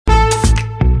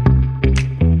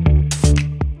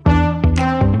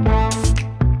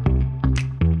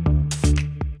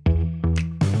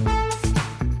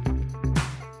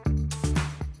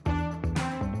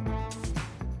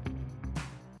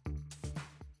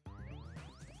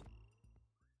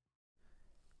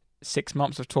6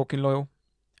 months of Talking Loyal,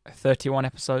 31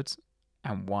 episodes,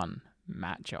 and 1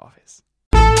 Matt Jarvis.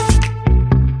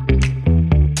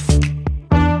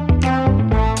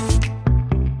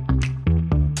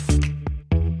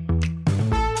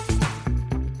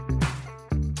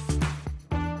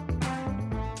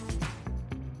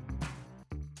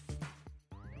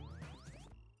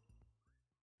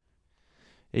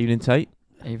 Evening, Tate.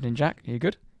 Evening, Jack. You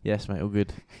good? Yes, mate, all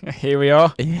good. Here we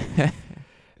are. Yeah.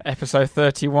 Episode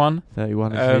 31.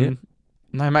 31 is it.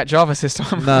 No Matt Jarvis this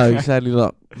time. No, sadly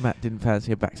not. Matt didn't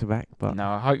fancy a back-to-back. But No,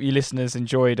 I hope you listeners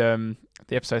enjoyed the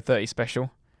episode 30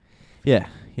 special. Yeah,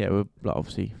 we're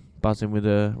obviously buzzing with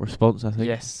a response, I think.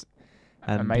 Yes.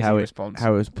 And amazing response.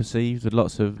 How it was perceived with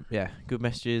lots of good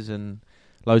messages, and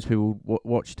loads of people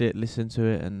watched it, listened to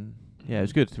it, and it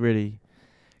was good. Really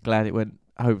glad it went.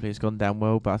 Hopefully it's gone down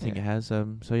well, but I think it has.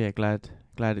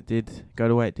 Glad it did go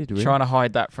the way it did. Really. Trying to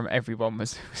hide that from everyone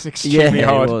was extremely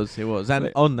hard. It was. And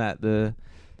on that, the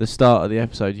start of the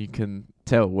episode, you can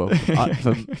tell. Well,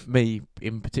 for me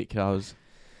in particular, I was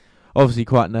obviously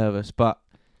quite nervous, but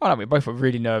we both were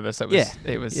really nervous. It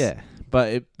was.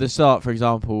 But the start, for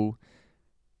example,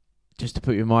 just to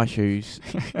put you in my shoes,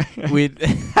 we'd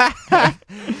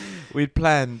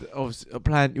planned.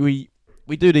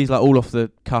 We do these like all off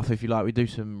the cuff, if you like. We do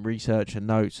some research and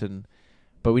notes,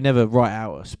 but we never write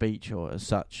out a speech or as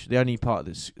such. The only part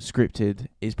that's scripted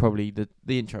is probably the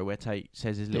intro, where Tate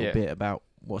says his little bit about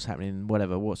what's happening,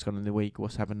 what's gone in the week,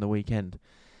 what's happened the weekend,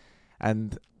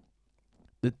 and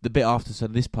the bit after. So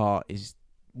this part is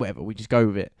whatever, we just go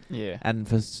with it. Yeah.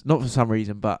 And not for some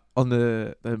reason, but on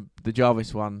the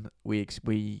Jarvis one, we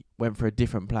went for a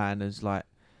different plan, as like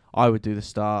I would do the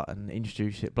start and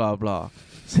introduce it, blah blah.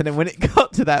 So then when it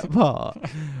got to that part,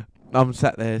 I'm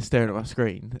sat there staring at my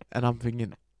screen, and I'm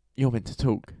thinking, you're meant to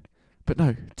talk, but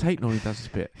no, Tate normally does this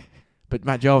bit, but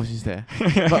Matt Jarvis is there.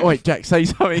 But wait, Jack, say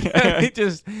something.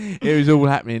 It was all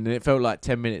happening, and it felt like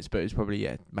 10 minutes, but it was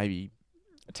probably maybe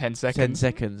 10 seconds. 10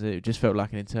 seconds. It just felt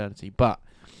like an eternity. But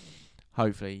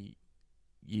hopefully,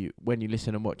 when you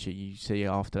listen and watch it, you see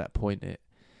after that point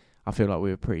I feel like we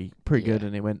were pretty good,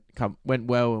 and it went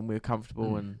well, and we were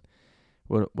comfortable, and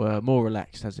were more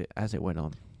relaxed as it went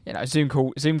on. Zoom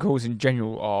calls in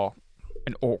general are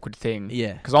an awkward thing.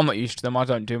 Yeah, because I'm not used to them. I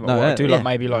don't do them. I do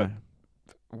maybe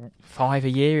 5 a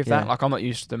year, if that. Like, I'm not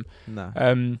used to them.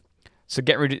 No. So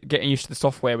getting used to the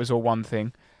software was all one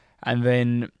thing, and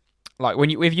then like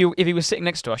if he was sitting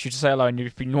next to us, you'd just say hello and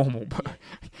you'd be normal. But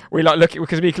we look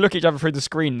because we could look at each other through the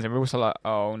screens, and we're also like,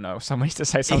 oh no, someone needs to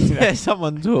say something. Yeah,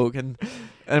 someone talk, and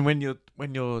when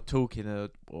you're talking or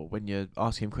when you're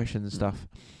asking questions and stuff,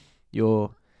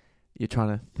 you're trying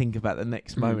to think about the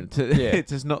next moment to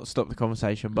to not stop the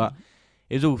conversation. But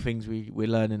it's all things we're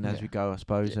learning as we go, I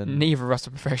suppose. And neither of us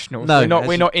are professionals. No,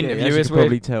 we're not interviewers. As you can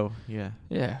probably tell. Yeah.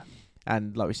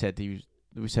 And like we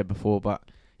said before, but.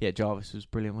 Yeah, Jarvis was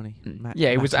brilliant, wasn't he?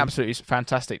 He was absolutely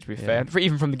fantastic, to be fair.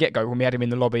 Even from the get-go, when we had him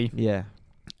in the lobby. Yeah.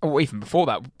 Or even before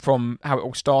that, from how it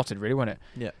all started, really, wasn't it?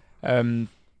 Yeah.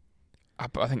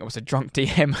 I think it was a drunk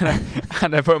DM,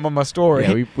 and I put him on my story.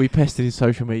 Yeah, we pested his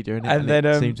social media, and then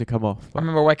it seemed to come off. I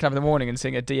remember waking up in the morning and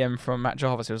seeing a DM from Matt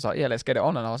Jarvis who was like, let's get it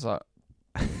on. And I was like,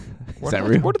 what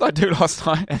did I do last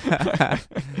night?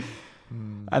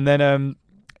 And then,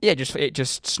 it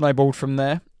just snowballed from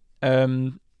there.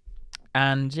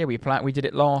 And we did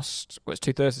it last. It was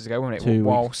 2 Thursdays ago, wasn't it?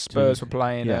 While Spurs were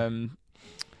playing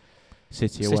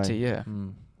City away. City, yeah.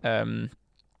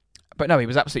 But no, he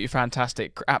was absolutely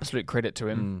fantastic. Absolute credit to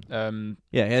him.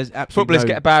 He has absolutely. Footballers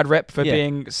get a bad rep for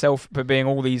being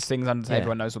all these things under the table.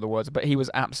 Everyone knows all the words, but he was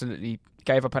absolutely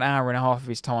gave up an hour and a half of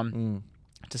his time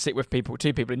to sit with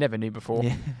two people he never knew before,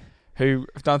 who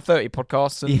have done 30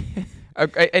 podcasts and.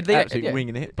 Absolutely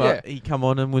winging it, but he come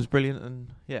on and was brilliant, and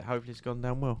hopefully it's gone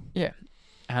down well. Yeah,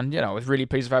 and I was really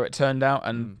pleased with how it turned out,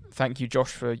 and thank you, Josh,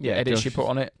 for edits you put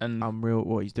on it, and unreal at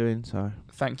what he's doing. So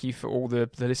thank you for all the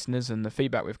listeners and the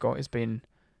feedback we've got. It's been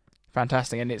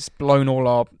fantastic, and it's blown all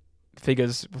our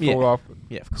figures before our.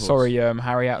 Yeah, of course. Sorry,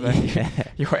 Harry out there.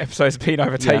 Your episode's been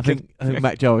overtaken. I think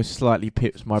Matt Jarvis slightly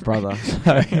pips my brother.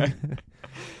 So.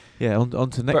 Yeah, on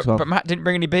to the next one. But Matt didn't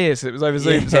bring any beers, so it was over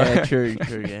Zoom. Yeah, true.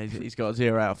 Yeah, he's got a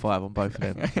 0 out of 5 on both of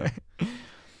them. So.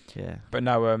 Yeah. But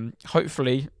no,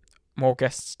 hopefully more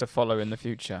guests to follow in the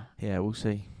future. Yeah, we'll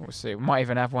see. We might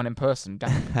even have one in person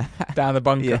down the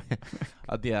bunker.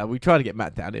 We tried to get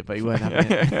Matt down it, but he weren't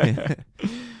having it.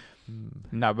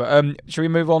 No, but should we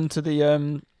move on to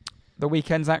the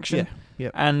weekend's action?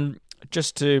 Yeah. And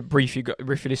just to brief you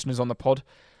listeners on the pod,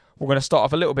 we're going to start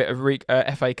off a little bit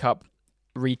of FA Cup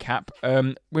recap.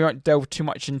 We won't delve too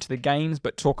much into the games,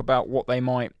 but talk about what they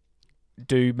might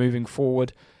do moving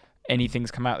forward.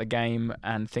 anything's come out of the game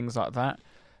and things like that.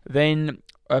 Then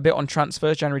a bit on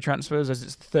transfers, January transfers, as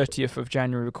it's the 30th of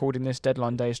January recording this.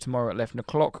 Deadline day is tomorrow at 11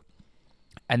 o'clock.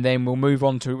 And then we'll move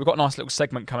on to, we've got a nice little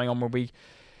segment coming on where we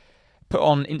put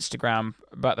on Instagram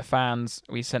about the fans.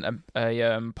 We sent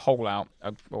a poll out,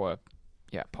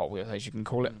 poll, as you can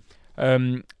call it,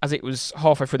 as it was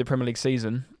halfway through the Premier League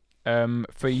season,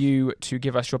 for you to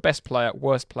give us your best player,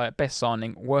 worst player, best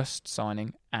signing, worst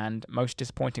signing, and most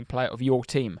disappointing player of your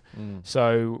team.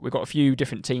 So we've got a few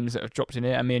different teams that have dropped in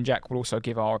here, and me and Jack will also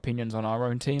give our opinions on our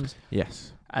own teams.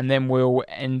 Yes. And then we'll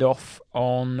end off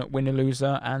on winner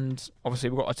loser, and obviously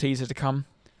we've got a teaser to come,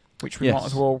 which we might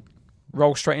as well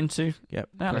roll straight into. Yep.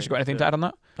 Now, unless you've got anything to add on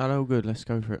that. No, good. Let's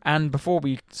go for it. And before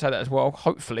we say that as well,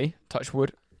 hopefully, touch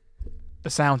wood, the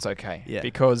sound's okay. Yeah.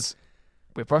 Because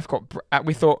we've both got.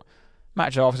 We thought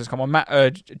Matt Jarvis has come on.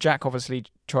 Jack obviously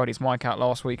tried his mic out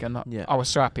last week, and I was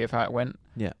so happy with how it went.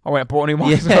 Yeah. I went and bought a new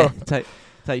mic as well.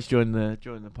 Takes join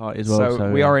the party as well.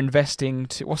 So we are investing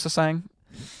to. What's the saying?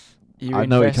 I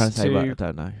know what you're trying to say, but I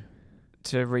don't know.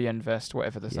 To reinvest,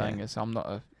 whatever the saying is. I'm not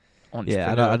a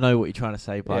entrepreneur. Yeah, I know what you're trying to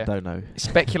say, but I don't know.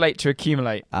 Speculate to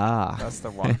accumulate. That's the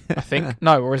one. I think.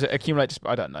 No, or is it accumulate?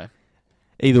 I don't know.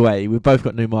 Either way, we've both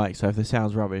got new mics, so if the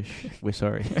sound's rubbish, we're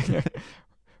sorry.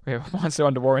 Yeah, mine's still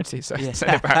under warranty, so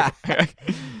send it back.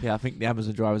 Yeah, I think the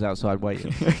Amazon driver's outside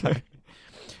waiting.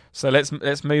 So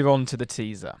let's move on to the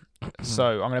teaser.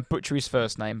 So I'm going to butcher his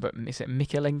first name, but is it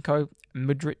Mikalenko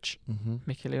Mudryk?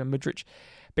 Mikalenko Mudryk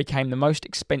became the most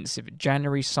expensive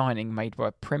January signing made by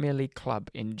a Premier League club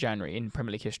in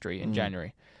Premier League history in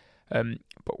January.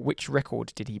 But which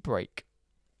record did he break?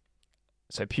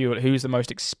 So purely, who's the most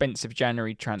expensive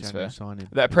January transfer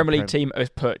that a Premier League team has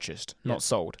purchased, not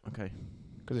sold? Okay.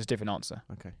 Because it's a different answer.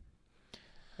 Okay.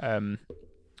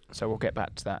 So we'll get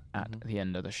back to that at the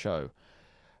end of the show.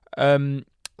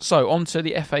 So on to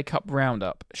the FA Cup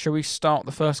roundup. Shall we start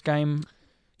the first game?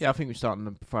 Yeah, I think we start on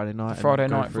the Friday night. Friday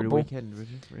night through football. The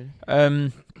weekend,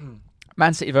 really.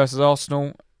 Man City versus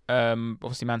Arsenal.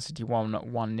 Obviously, Man City won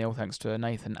 1-0 thanks to a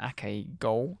Nathan Ake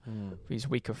goal. For his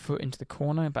weaker foot into the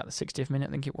corner, about the 60th minute,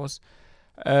 I think it was.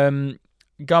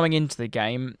 Going into the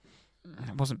game,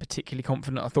 I wasn't particularly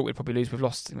confident. I thought we'd probably lose. We've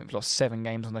lost 7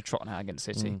 games on the trot now against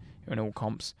City in all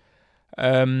comps.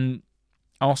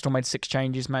 Arsenal made 6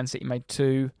 changes. Man City made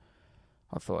 2.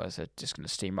 I thought I was just going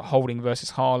to steam. Holding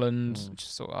versus Haaland.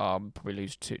 Just thought, I'll probably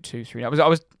lose 2-3. I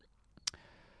was.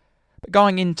 But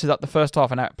going into the first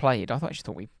half and how it played, I actually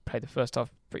thought we played the first half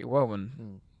pretty well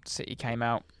when City came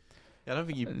out. Yeah, I don't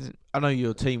think I know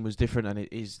your team was different and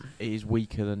it is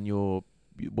weaker than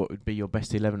what would be your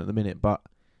best 11 at the minute. But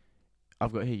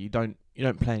I've got here you don't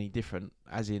play any different.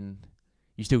 As in,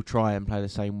 you still try and play the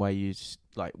same way. You just,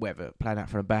 like whether playing out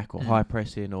from the back or high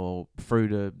pressing or through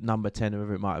the number 10,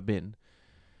 whoever it might have been.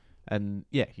 And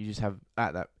yeah, you just have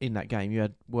in that game you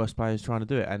had worse players trying to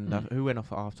do it. And who went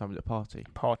off at half time was it Party?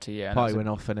 Party went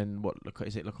off, and then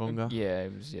is it Lokonga? Yeah,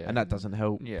 it was. Yeah, and that doesn't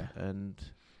help. Yeah, and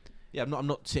yeah, I'm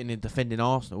not sitting here defending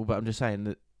Arsenal, but I'm just saying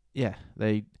that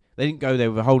they didn't go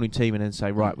there with a whole new team and then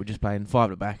say right, we're just playing 5 at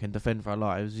the back and defend for our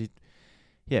lives. It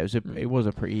was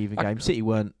a pretty even game. City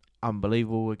weren't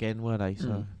unbelievable again, were they?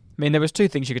 So I mean, there was 2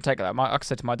 things you could take of that. Like I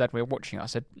said to my dad when we were watching it, I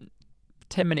said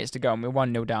 10 minutes to go and we're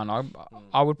 1-0 down.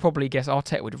 I would probably guess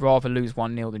Arteta would rather lose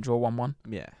 1-0 than draw 1-1.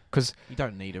 Yeah. Because you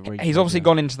don't need a reason. He's obviously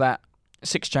gone into that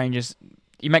 6 changes.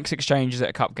 You make 6 changes at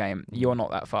a cup game, you're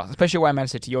not that fast. Especially away at Man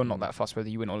City, you're not that fast whether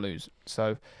you win or lose.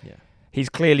 So he's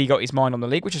clearly got his mind on the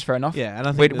league, which is fair enough. Yeah, and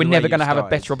I think we're never going to have a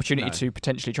better opportunity to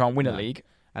potentially try and win a league.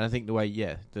 And I think the way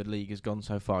the league has gone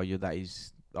so far, that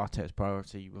is Arteta's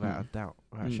priority without a doubt,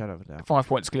 without a shadow of a doubt. 5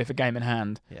 points clear for game in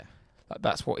hand. Yeah.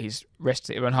 That's what he's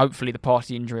rested, and hopefully the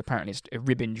Party injury apparently is a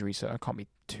rib injury, so it can't be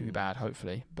too bad.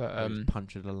 Hopefully, but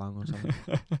punctured a lung or something.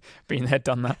 Been there,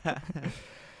 done that.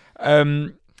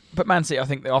 But Man City, I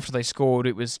think that after they scored,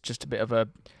 it was just a bit of a.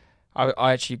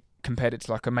 I actually compared it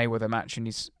to like a Mayweather match in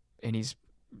his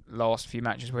last few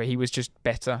matches where he was just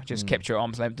better, just kept you at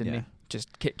arm's length, didn't he?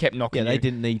 Just kept knocking. Yeah, they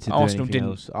didn't need to. Arsenal do anything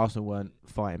else. Arsenal weren't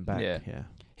fighting back. Yeah.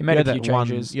 He made a few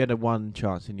changes. You had one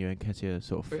chance in you, and Nketiah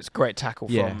sort of. It's a great tackle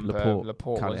from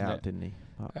Laporte, cut wasn't it out, didn't he?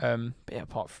 But yeah,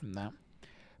 apart from that,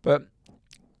 but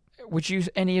would you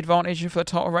any advantage for the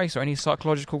title race or any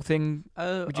psychological thing?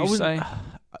 Would you say?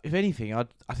 If anything, I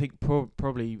think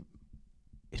probably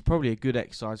it's probably a good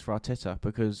exercise for Arteta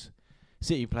because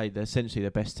City played essentially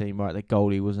their best team. Right, their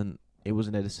goalie wasn't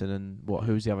Edison, and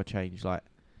who was the other change? Like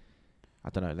I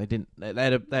don't know. They didn't. They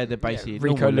had basically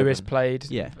Rico Lewis played.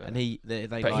 Yeah, and he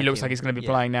looks like he's going to be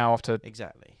playing now after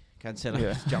exactly.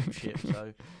 Cancelo's jump ship.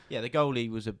 So yeah, the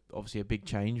goalie was obviously a big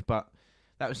change, but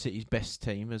that was City's best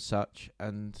team as such,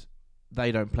 and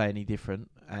they don't play any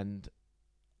different, and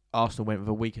Arsenal went with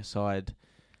a weaker side.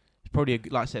 It's probably,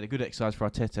 like I said, a good exercise for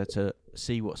Arteta to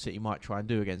see what City might try and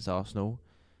do against Arsenal.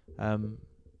 And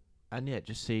yeah,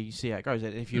 just see how it goes.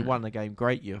 And if you won the game,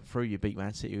 great. You're through. You beat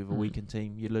Man City with a weakened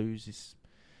team. You lose.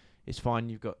 It's fine.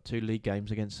 You've got 2 league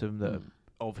games against them that are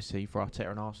obviously for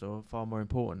Arteta and Arsenal are far more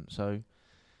important. So,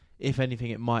 if anything,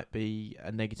 it might be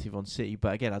a negative on City.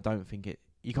 But again, I don't think it.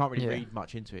 You can't really read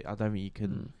much into it. I don't think you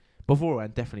can.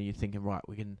 Beforehand, definitely you're thinking, right,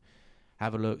 we can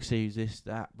have a look, see who's this,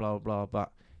 that, blah blah.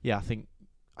 But yeah, I think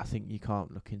you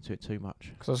can't look into it too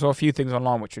much. Because I saw a few things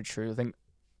online which are true. I think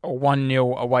a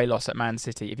 1-0 away loss at Man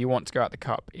City, if you want to go out the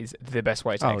cup, is the best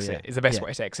way to exit. Yeah. Is the best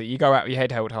way to exit. You go out with your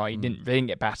head held high. They didn't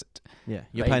get battered. Yeah,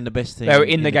 you're playing the best team. They were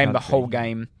in the game country. the whole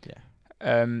game.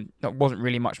 Yeah. That wasn't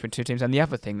really much between two teams. And the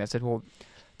other thing, they said, well,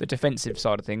 the defensive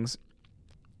side of things,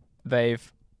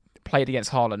 they've played against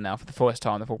Haaland now for the first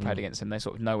time. They've all played against him. They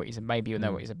sort of know what he's, maybe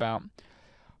know what he's about.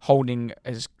 Holding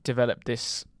has developed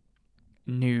this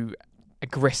new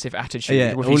aggressive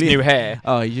attitude with his new hair.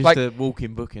 Oh, he's just a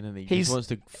walking booking, and he just wants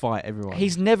to fight everyone.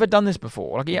 He's never done this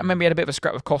before. Like, I remember he had a bit of a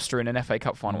scrap with Costa in an FA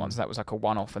Cup final once. That was like a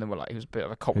one-off, and then he was a bit of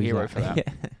a cult hero for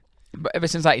that. But ever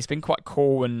since that, he's been quite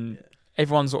cool, and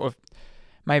everyone sort of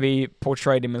maybe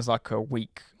portrayed him as like a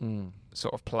weak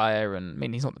sort of player. And I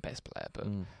mean, he's not the best player, but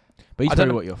he's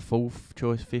probably what, your 4th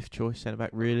choice, 5th choice centre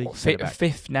back, really?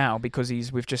 Fifth now, because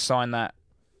we've just signed that.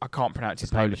 I can't pronounce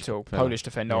his name at all. Polish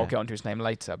defender. I'll get onto his name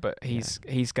later, but he's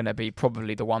going to be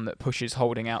probably the one that pushes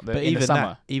Holding out in the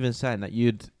summer. Even saying that,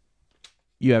 you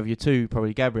have your 2,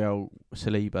 probably Gabriel,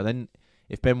 Saliba. Then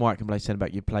if Ben White can play centre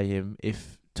back, you'd play him.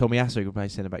 If Tomiyasu can play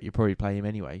centre back, you'd probably play him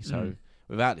anyway. So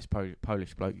without this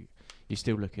Polish bloke, you're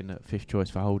still looking at 5th choice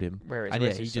for Holding.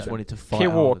 He just wanted to fight.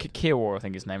 Kielwar, I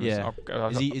think his name is.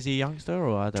 Is he a youngster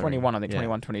or I don't 21? I think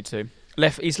 21, 22.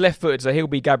 He's left-footed, so he'll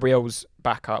be Gabriel's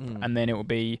backup, and then it will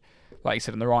be, like you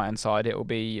said, on the right-hand side, it will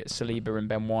be Saliba and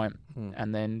Ben White,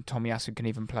 and then Tomiyasu can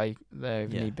even play there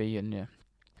if need be, and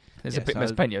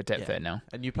there's plenty of depth there now.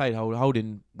 And you played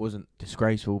Holding wasn't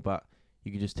disgraceful, but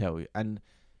you can just tell. And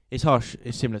it's harsh.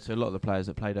 It's similar to a lot of the players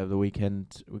that played over the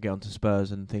weekend. We get onto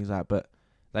Spurs and things like that, but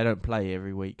they don't play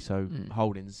every week, so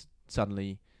Holding's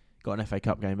suddenly got an FA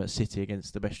Cup game at City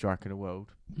against the best striker in the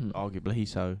world, arguably.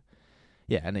 So,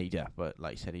 but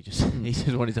like you said, he just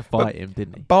wanted to fight him,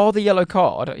 didn't he? Bar the yellow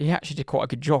card, he actually did quite a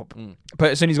good job.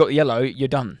 But as soon as he's got the yellow, you're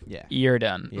done. Yeah, you're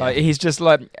done. Yeah. Like, he's just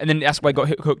like, and then that's why he got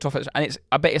hooked off. And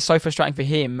I bet it's so frustrating for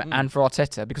him and for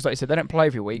Arteta, because like you said, they don't play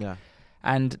every week,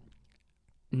 and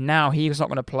now he's not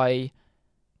going to play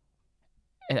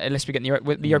unless we get the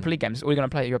Europa League games. We're going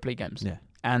to play Europa League games. Yeah.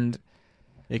 And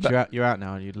you're out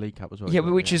now in your League Cup as well. Yeah,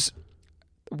 which is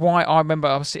why I remember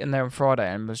I was sitting there on Friday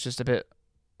and was just a bit,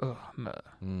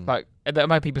 like, there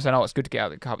may be people saying, "Oh, it's good to get out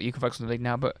of the cup. You can focus on the league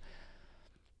now," but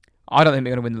I don't think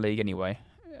we're going to win the league anyway.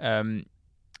 And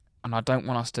I don't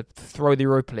want us to throw the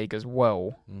Europa League as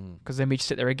well, because then we just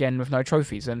sit there again with no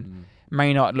trophies. And Man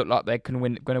United look like they're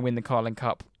going to win the Carling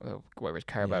Cup, whatever it's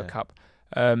Carabao Cup,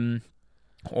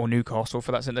 or Newcastle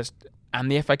for that sense. And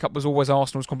the FA Cup was always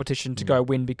Arsenal's competition to go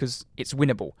win because it's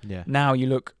winnable. Yeah. Now you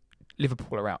look,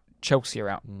 Liverpool are out, Chelsea are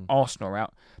out, Arsenal are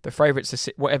out. The favourites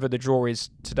are whatever the draw is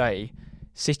today,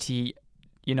 City,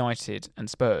 United and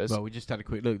Spurs. Well, we just had a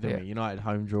quick look, didn't we? United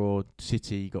home draw,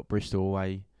 City got Bristol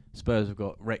away, Spurs have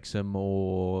got Wrexham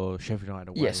or Sheffield United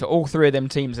away. Yeah, so all 3 of them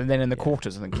teams, and then in the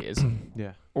quarters, I think it is.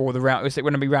 Or the round, it's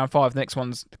going to be round 5. The next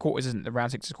one's the quarters, isn't the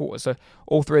round 6 is quarters. So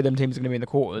all 3 of them teams are going to be in the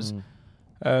quarters.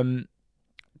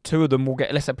 2 of them will get,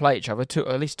 unless they play each other,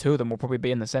 at least 2 of them will probably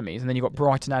be in the semis. And then you've got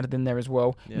Brighton added in there as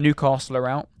well. Yeah. Newcastle are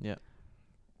out. Yeah.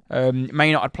 Man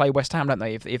United play West Ham, don't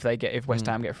they? If West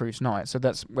Ham get through tonight, so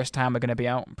that's West Ham are going to be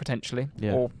out potentially.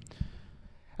 Yeah.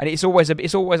 And I've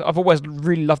always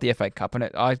really loved the FA Cup,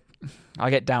 and I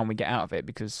get down we get out of it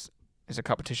because it's a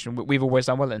competition we've always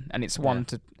done well in, and it's one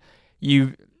to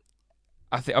you.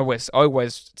 I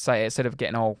always say, instead of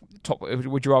getting top,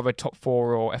 would you rather top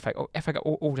 4 or FA Cup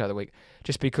all day of the week?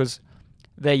 Just because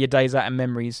they're your days out and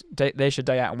memories. There's your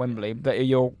day out in Wembley. That are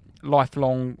your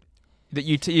lifelong. That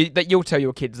you'll tell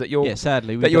your kids that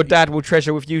your dad will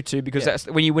treasure with you two, because that's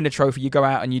when you win a trophy, you go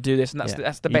out and you do this, and that's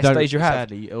the best days you have.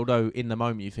 Sadly, although in the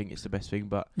moment you think it's the best thing,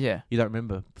 but you don't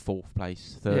remember 4th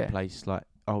place, 3rd place, like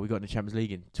we got in the Champions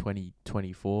League in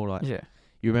 2024,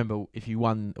 You remember if you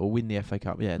won or win the FA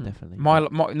Cup, definitely. My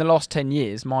in the last 10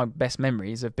 years, my best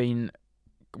memories have been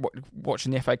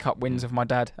watching the FA Cup wins of my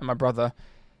dad and my brother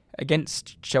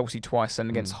against Chelsea twice and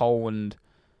against Hull and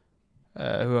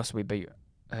who else did we beat?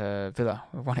 Villa.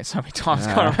 We've won it so many times,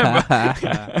 I can't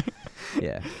remember.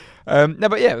 Yeah. No,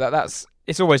 but that's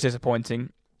it's always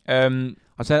disappointing. I'd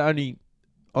say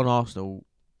on Arsenal,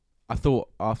 I thought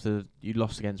after you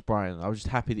lost against Brighton, I was just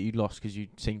happy that you lost because you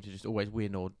seem to just always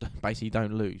win or basically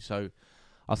don't lose. So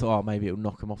I thought, maybe it'll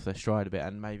knock them off their stride a bit,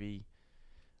 and maybe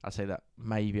I'd say that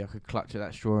maybe I could clutch at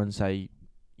that straw and say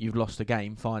you've lost a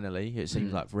game finally. It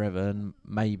seems like forever, and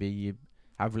maybe you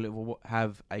have a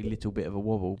little bit of a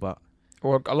wobble. But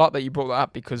I like that you brought that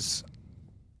up because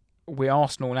we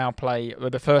Arsenal now play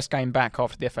the first game back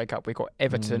after the FA Cup. We got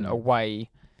Everton away,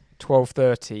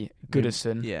 12:30.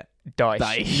 Goodison,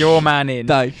 Dyche, your man in.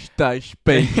 Dyche,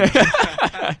 B.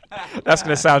 That's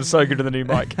going to sound so good with the new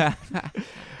mic. But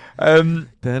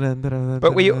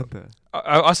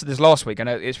I said this last week. I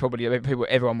know it's probably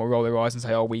everyone will roll their eyes and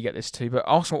say, "Oh, we get this too." But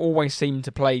Arsenal always seem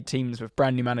to play teams with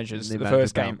brand new managers the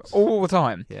first game all the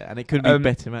time. Yeah, and it could be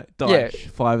better. Dyche,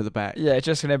 5 at the back. Yeah,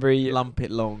 just going to be lump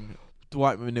it long.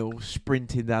 Dwight McNeil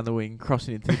sprinting down the wing,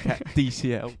 crossing into the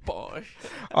DCL. Bosh.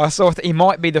 I saw he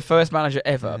might be the first manager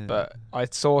ever, but I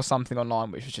saw something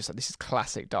online which was just like, this is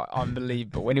classic,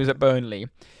 unbelievable. When he was at Burnley,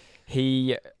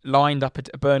 he lined up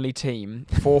a Burnley team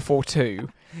 4-4-2,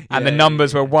 and the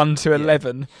numbers were 1 to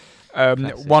 11.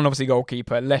 One obviously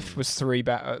goalkeeper. Left was 3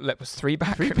 back. Left was 3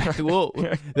 back. 3 back. Whoa.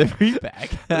 The 3 back.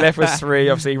 Left was 3.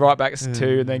 Obviously, right back's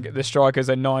 2, and then the strikers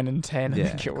are 9 and 10. I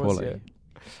think it was. Yeah.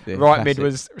 Yeah, right classic. mid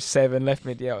was 7, left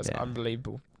mid, it was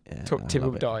unbelievable. Yeah,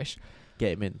 Typical Dyche.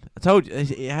 Get him in. I told you,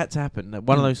 it had to happen.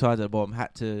 One of those sides at the bottom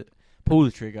had to pull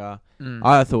the trigger.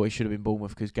 I thought it should have been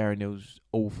Bournemouth because Gary Neal's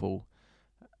awful.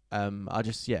 And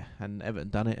Everton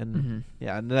done it. And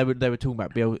and they were talking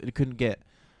about Bielsa. They couldn't get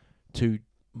 2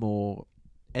 more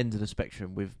ends of the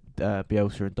spectrum with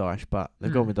Bielsa and Dyche, but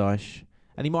they've gone with Dyche.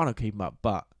 And he might not keep him up,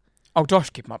 but... Oh,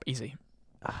 Dyche keep him up easy.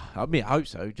 I mean, I hope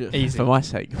so, just easy. For my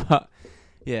sake. But...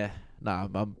 Yeah,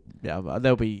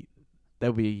 they'll be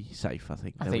safe. I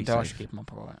think. I think Dyche should keep them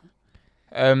up all right.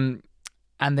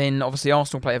 And then obviously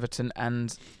Arsenal play Everton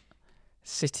and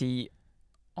City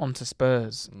onto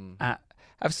Spurs.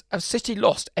 Have City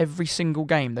lost every single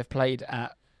game they've played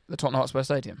at the Tottenham Hotspur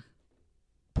Stadium?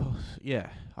 Yeah,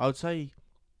 I would say.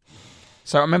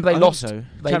 So I remember they lost. So.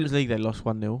 Champions League they lost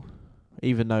 1-0,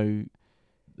 even though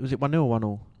was it 1-0 or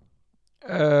 1-0?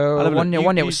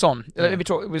 1-0 was Son. Yeah. Let me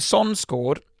talk. It was Son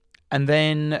scored, and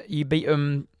then you beat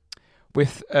them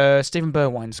with Stephen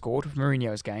Bergwijn scored for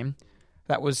Mourinho's game.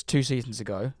 That was 2 seasons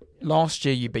ago. Last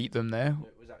year you beat them there.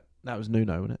 That was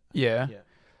Nuno, wasn't it? Yeah.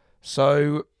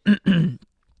 So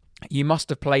you must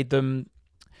have played them.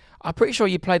 I'm pretty sure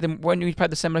you played them when you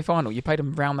played the semi-final. You played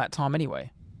them around that time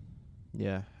anyway.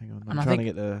 Yeah, hang on. I'm trying to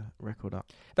get the record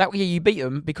up. That year you beat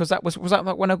them because that was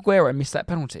that when Aguero missed that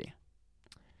penalty.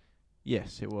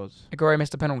 Yes, it was. Aguero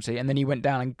missed a penalty, and then he went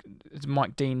down, and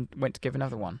Mike Dean went to give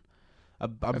another one.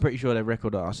 I'm pretty sure their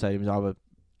record at our stadium is either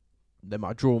they might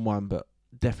have drawn one, but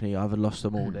definitely either lost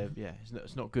them all.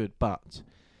 It's not good. But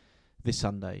this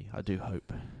Sunday, I do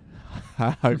hope.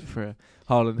 I hope for a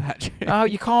Haaland hat-trick. No,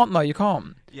 you can't. No, you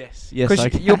can't. Yes,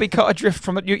 because you'll be cut adrift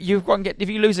from it. You won't get if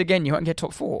you lose again. You won't get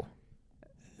top 4.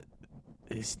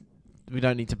 We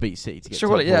don't need to beat City to get top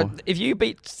 4. Yeah, if you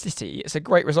beat City, it's a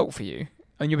great result for you.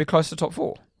 And you'll be close to top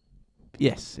 4.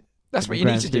 Yes. That's what you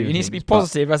need to do. You need to be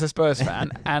positive as a Spurs fan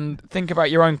and think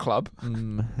about your own club.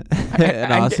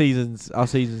 Our season's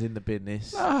in the bin.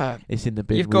 It's in the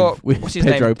bin. You've got with what's his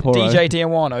Pedro name? Porro. DJ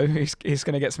Diawano, who's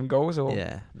going to get some goals. Or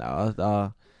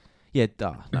No,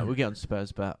 we'll get on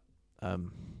Spurs, but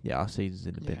our season's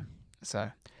in the bin. So,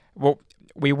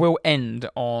 we will end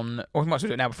on. Or we might as well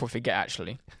do it now before we forget.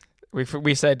 Actually,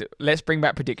 we said let's bring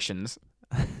back predictions.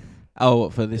 Oh,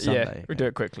 for this Sunday? Yeah, we'll do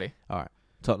it quickly. All right.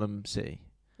 Tottenham City.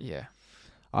 Yeah.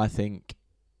 I think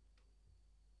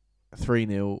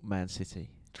 3-0 Man City.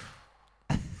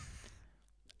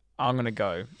 I'm going to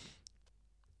go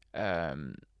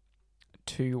 2-1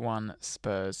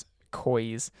 Spurs.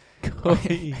 Coys.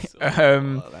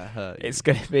 That hurt. It's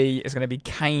going to be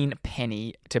Kane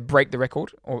Penny to break the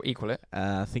record or equal it.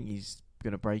 I think he's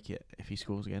going to break it if he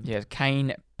scores again. Yeah,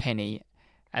 Kane Penny.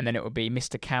 And then it will be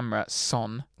Mr. Camera,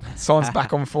 Son. Son's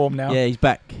back on form now. Yeah, he's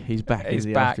back. He's back. He's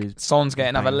back. Son's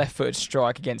getting another left-footed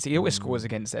strike against... He always scores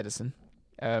against Edison.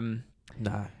 No.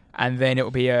 And then it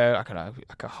will be like a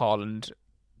Haaland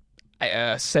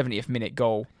 70th minute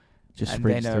goal. Just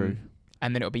sprints through.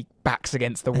 And then it will be backs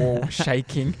against the wall,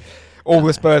 shaking. All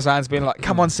the Spurs fans being like,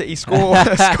 come on, City, score,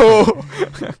 score.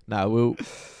 No,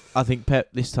 I think Pep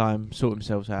this time sort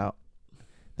themselves out.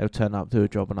 They'll turn up, do a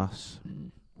job on us.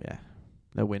 Yeah.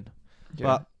 They'll win. Yeah.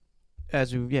 But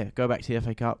as we go back to the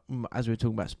FA Cup, as we were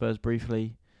talking about Spurs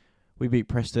briefly, we beat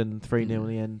Preston 3-0 in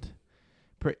the end.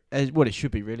 What it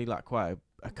should be really, like quite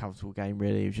a comfortable game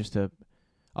really. It was just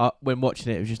when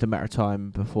watching it was just a matter of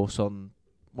time before Son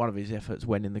one of his efforts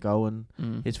went in the goal, and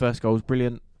Mm. his first goal was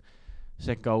brilliant.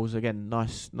 Second goal was again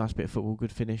nice bit of football,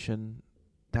 good finish, and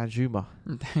Dan Zuma,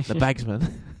 the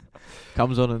bagsman,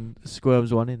 comes on and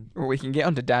squirms one in. Well, we can get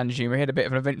on to Dan Zuma. He had a bit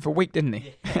of an eventful week, didn't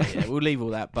he? Yeah, we'll leave all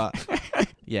that, but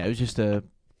yeah, it was just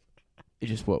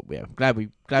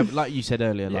glad like you said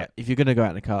earlier, like if you're gonna go out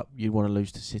in the cup, you want to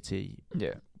lose to City.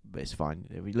 Yeah, but it's fine.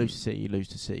 If we lose to City, you lose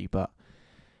to City. But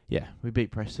yeah, we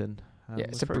beat Preston.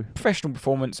 It's a professional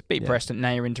performance. Beat Preston.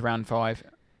 Now you're into round 5.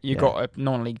 You've got a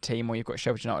non-league team, or you've got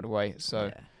Sheffield United away.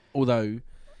 So, although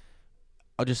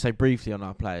I'll just say briefly on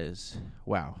our players.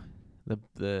 Wow,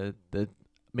 I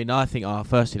mean, I think our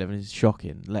first 11 is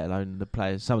shocking. Let alone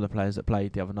some of the players that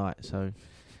played the other night. So,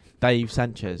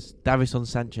 Davison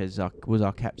Sanchez was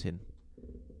our captain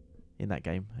in that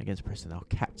game against Preston. Our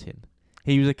captain.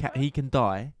 He was he can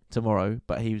die tomorrow,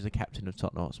 but he was the captain of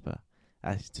Tottenham Hotspur.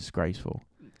 That's disgraceful.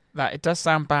 That it does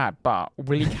sound bad, but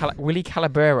Willie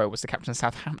Calabero was the captain of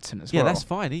Southampton as well. Yeah, that's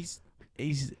fine. He's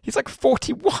like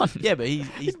 41. Yeah, but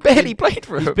he's barely played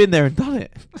for him. He's been there and done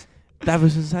it.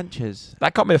 Davison Sanchez.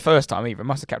 That can't be the first time either.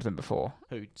 Must have captained him before.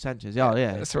 Who? Sanchez? Oh,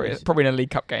 yeah. Sorry, it's probably in a League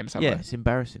Cup game somewhere. Yeah, it's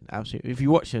embarrassing. Absolutely. If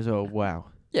you watch it as well, wow.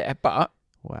 Yeah, but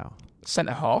wow.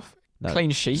 Centre half,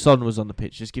 clean sheet. Son was on the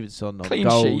pitch. Just give it to Son. Clean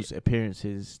goals, sheet.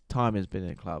 Appearances, time has been in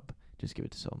the club. Just give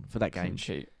it to Son for that game. Clean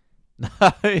sheet.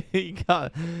 No, you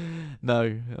can't. No,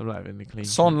 I'm not having the clean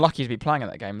Son sheet. lucky to be playing in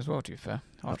that game as well, to be fair.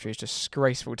 After his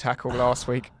disgraceful tackle last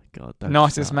week. God,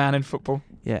 nicest man in football.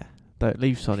 Yeah, don't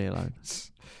leave Sonny alone.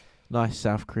 Nice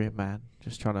South Korean man,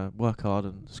 just trying to work hard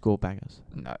and score bangers.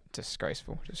 No,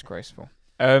 disgraceful. We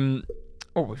might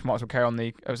as well carry on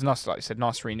it was nice, like you said,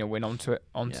 nice 3-0 win onto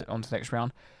the next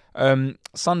round.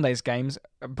 Sunday's games,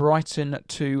 Brighton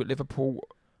 2, Liverpool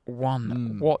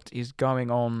 1. What is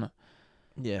going on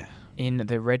in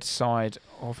the red side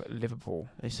of Liverpool?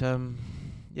 It's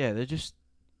they're just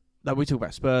like, we talk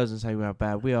about Spurs and say how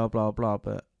bad we are, blah blah,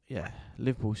 but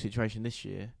Liverpool's situation this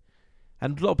year,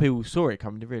 and a lot of people saw it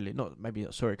coming. Really, not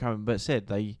saw it coming, but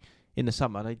said in the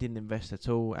summer they didn't invest at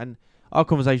all. And our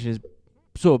conversation is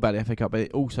sort of about the FA Cup, but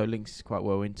it also links quite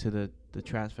well into the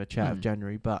transfer chat of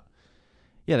January. But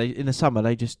in the summer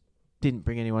they just didn't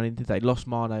bring anyone in. They lost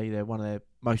Mane. They're one of their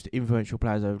most influential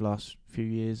players over the last few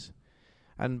years.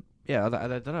 And I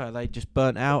don't know. Are they just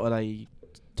burnt out? Are they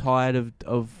tired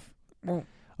of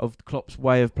Klopp's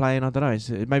way of playing? I don't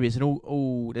know. Maybe it's an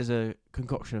all. There's a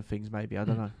concoction of things. Maybe I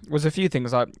don't know. There's a few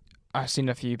things I've seen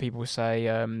a few people say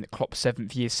Klopp's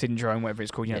 7th year syndrome, whatever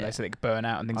it's called. They say they could burn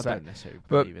out and things like that. I don't necessarily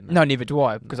believe in that. No, neither do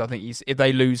I, because I think if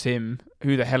they lose him,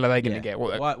 who the hell are they going to get?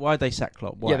 Why'd they sack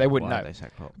Klopp? They wouldn't know. They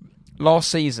sack Klopp?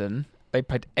 Last season, they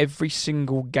played every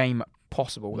single game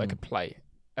possible they could play.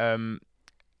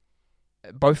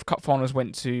 Both cup finals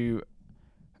went to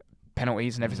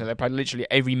penalties and everything. They played literally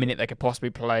every minute they could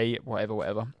possibly play,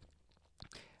 whatever.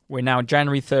 We're now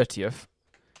January 30th.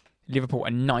 Liverpool are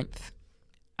 9th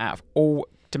out of all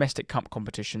domestic cup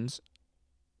competitions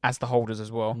as the holders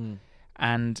as well.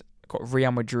 And got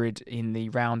Real Madrid in the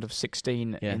round of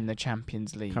 16 in the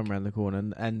Champions League. Come around the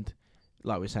corner. And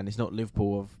like we're saying, it's not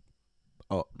Liverpool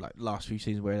of like last few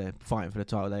seasons where they're fighting for the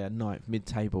title. They are 9th,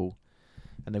 mid-table,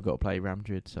 and they've got to play Real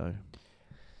Madrid, so...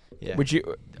 Yeah. Would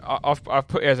you? I've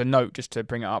put it as a note just to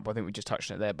bring it up. I think we just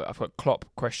touched on it there, but I've got Klopp ?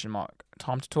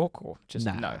 Time to talk or just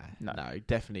no?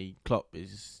 Definitely Klopp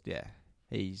is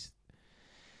he's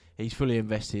fully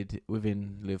invested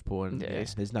within Liverpool, and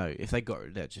there's no, if they got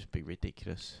it, that'd just be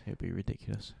ridiculous. It'd be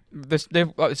ridiculous.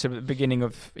 Like I said at the beginning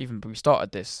of even when we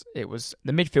started this, it was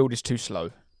the midfield is too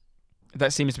slow.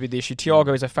 That seems to be the issue.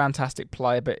 Thiago is a fantastic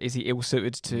player, but is he ill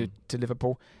suited to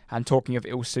Liverpool? And talking of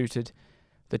ill suited.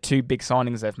 The two big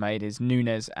signings they've made is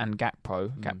Núñez and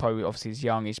Gakpo. Gakpo obviously is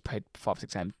young. He's played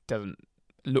 5-6 games. Doesn't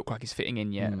look like he's fitting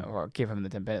in yet. Or I'll give him the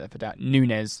benefit of doubt.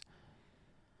 Núñez,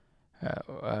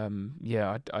 I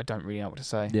don't really know what to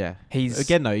say. Yeah, he's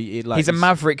again though. He's a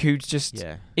maverick who's just.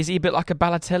 Yeah. Is he a bit like a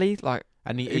Balotelli? Like,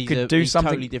 and he could do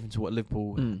something totally different to what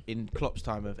Liverpool in Klopp's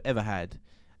time have ever had,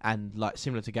 and like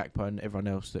similar to Gakpo and everyone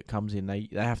else that comes in, they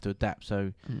have to adapt.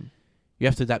 So you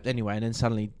have to adapt anyway, and then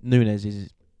suddenly Núñez is,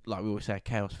 like we always say, a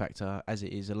chaos factor as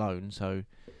it is alone. So,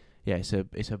 it's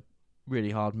a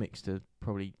really hard mix to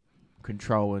probably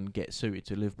control and get suited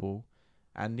to Liverpool.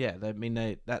 And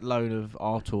that loan of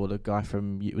Artur, the guy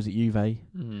from, was it Juve?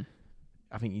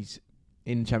 I think he's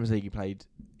in Champions League.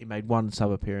 He made one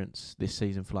sub appearance this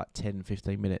season for like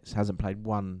 10-15 minutes. Hasn't played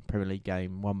one Premier League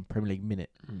game, one Premier League minute.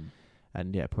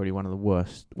 And probably one of the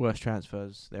worst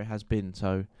transfers there has been.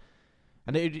 So,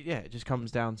 and it just comes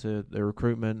down to the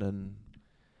recruitment and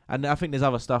I think there's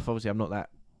other stuff. Obviously, I'm not that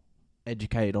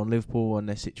educated on Liverpool and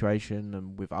their situation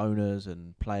and with owners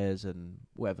and players and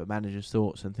whatever managers'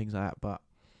 thoughts and things like that. But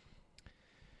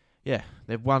yeah,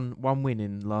 they've won one win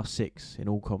in the last 6 in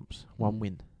all comps. One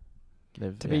win.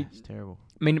 It's terrible.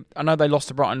 I mean, I know they lost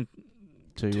to Brighton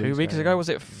 2 weeks ago. Was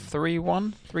it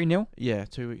 3-1? 3-0? Yeah,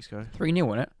 2 weeks ago. 3-0,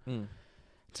 wasn't it? Mm.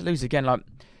 To lose again, like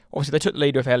obviously they took the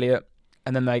lead with Elliott,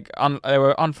 and then they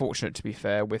were unfortunate, to be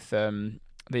fair, with the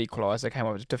equaliser. They came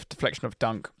up with a deflection of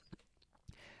Dunk,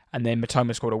 and then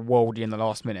Mitoma scored a worldie in the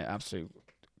last minute, absolute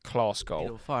class goal.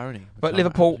 He's on fire, isn't he? But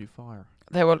Liverpool,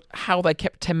 how they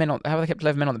kept 11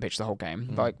 men on the pitch the whole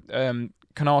game. Like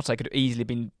Canate could have easily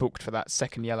been booked for that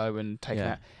second yellow and taken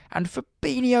out. And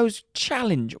Fabinho's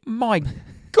challenge, my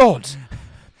God.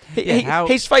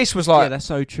 His face was like... Yeah, that's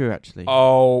so true, actually.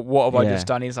 Oh, what have I just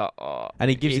done? He's like... Oh, and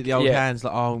he gives it the old hands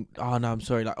like, oh, no, I'm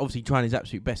sorry. Like, obviously trying his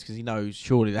absolute best because he knows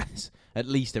surely that's at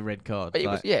least a red card.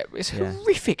 But it's a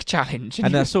horrific challenge.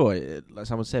 And I saw it, like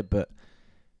someone said, but...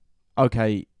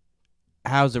 Okay,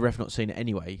 how's the ref not seen it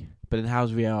anyway? But then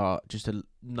how's VR just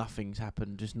nothing's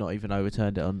happened, just not even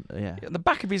overturned it on... Yeah. The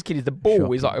back of his kid, the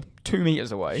ball is like 2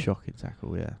 metres away. Shocking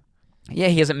tackle, yeah. Yeah,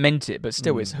 he hasn't meant it, but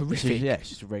still it's horrific. It's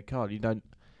just a red card. You don't...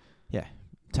 Yeah,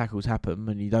 tackles happen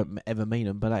and you don't ever mean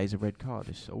them, but that is a red card.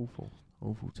 It's awful.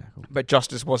 Awful tackle. But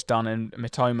justice was done, and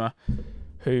Mitoma,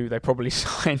 who they probably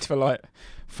signed for like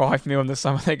 5 mil in the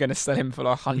summer, they're going to sell him for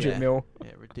like 100 mil.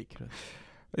 Yeah, ridiculous.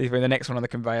 He's been the next one on the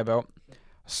conveyor belt. I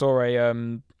saw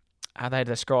how they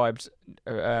described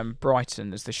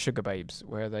Brighton as the sugar babes,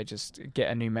 where they just get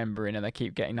a new member in and they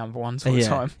keep getting number ones all the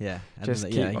time. Yeah, and just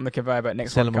keep on the conveyor belt.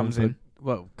 Next one comes in.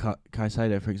 Well,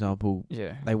 Caicedo, for example,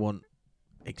 they want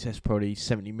excess probably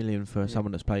 70 million for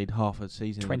someone that's played half a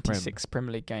season. 26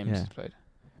 Premier League games he's played.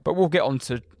 But we'll get on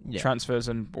to transfers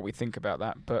and what we think about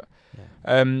that. But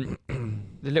the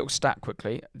little stat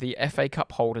quickly, the FA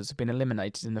Cup holders have been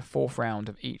eliminated in the 4th round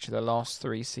of each of the last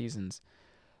 3 seasons.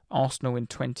 Arsenal in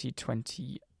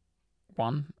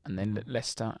 2021, and then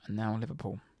Leicester, and now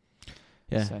Liverpool.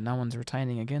 Yeah. So no one's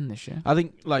retaining again this year. I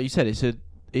think, like you said, it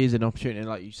is an opportunity.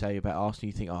 Like you say about Arsenal,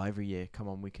 you think, every year, come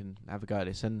on, we can have a go at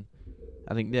this. And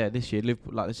I think, this year,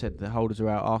 Liverpool, like I said, the holders are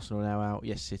out, Arsenal are now out.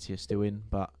 Yes, City are still in,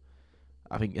 but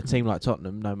I think a team like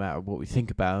Tottenham, no matter what we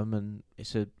think about them, and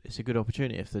it's a good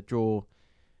opportunity. If the draw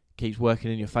keeps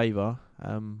working in your favour,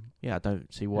 I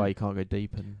don't see why you can't go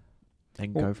deep and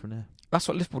then go from there. That's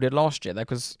what Liverpool did last year, though,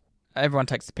 because everyone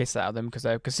takes the piss out of them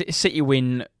because City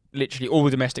win literally all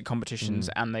the domestic competitions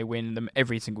and they win them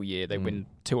every single year. They win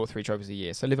 2 or 3 trophies a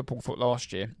year. So Liverpool thought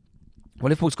last year,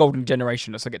 Liverpool's golden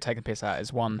generation, let's not get taken piss out,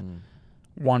 is one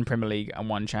Premier League and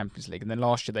 1 Champions League. And then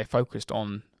last year they focused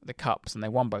on the cups and they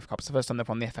won both cups. The first time they've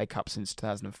won the FA Cup since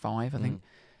 2005, I think.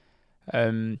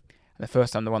 And the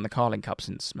first time they won the Carling Cup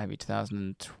since maybe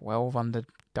 2012 under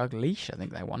Doug Leash, I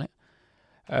think they won it.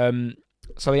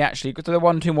 So they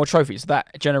won 2 more trophies.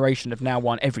 That generation have now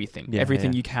won everything.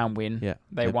 Everything you can win. Yeah,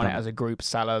 they won it as a group.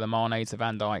 Salah, the Manes, the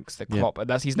Van Dijks, the Klopp.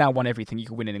 He's now won everything you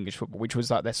could win in English football, which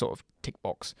was like their sort of tick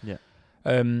box. Yeah.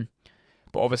 But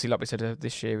obviously, like we said,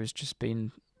 this year has just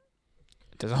been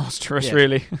disastrous,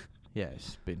 really. Yeah,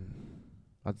 it's been...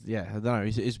 I don't know.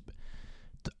 It's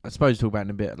I suppose talk about it in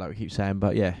a bit, like we keep saying,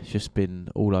 but it's just been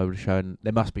all over the show, and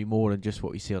there must be more than just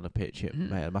what we see on the pitch.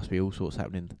 There must be all sorts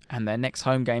happening. And their next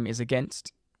home game is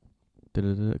against...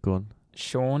 Go on.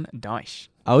 Sean Dyche.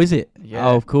 Oh, is it? Yeah.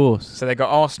 Oh, of course. So they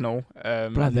got Arsenal,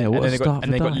 and then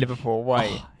they got Liverpool away.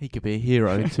 Oh, he could be a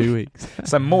hero in 2 weeks.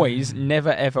 So Moyes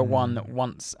never ever won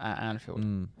once at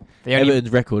Anfield. Everton's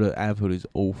record at Anfield is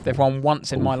awful. They've won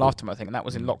once in my lifetime, I think, and that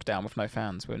was in lockdown with no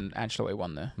fans when Ancelotti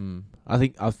won there. I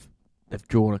think they've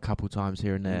drawn a couple times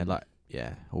here and there.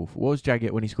 Awful. What was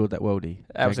Jaggett when he scored that worldie?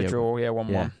 That was a draw,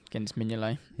 1-1 against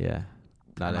Mignolet. Yeah.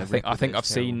 No, I think I've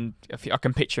seen. I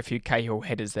can picture a few Cahill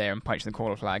headers there and punching the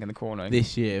corner flag in the corner.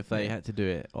 This year, if they had to do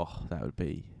it, that would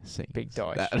be sick. Big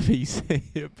Dyche. That would be sick.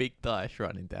 Big Dyche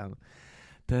running down.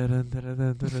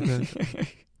 Dyche,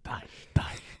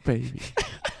 baby.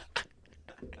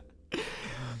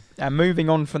 And moving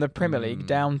on from the Premier League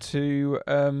down to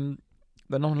the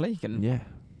non-league and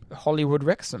Hollywood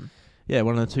Wrexham. Yeah,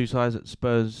 one of the 2 sides that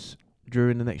Spurs drew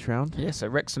in the next round. Yeah, so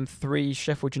Wrexham 3,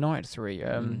 Sheffield United 3.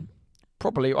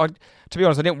 Probably, to be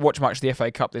honest, I didn't watch much of the FA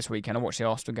Cup this weekend. I watched the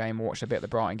Arsenal game, I watched a bit of the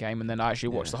Brighton game, and then I actually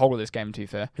watched the whole of this game, to be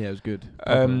fair. Yeah, it was good.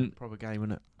 Proper game,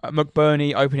 wasn't it?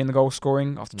 McBurney opening the goal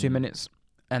scoring after 2 minutes,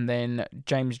 and then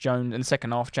James Jones, in the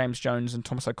second half, James Jones and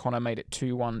Thomas O'Connor made it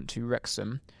 2-1 to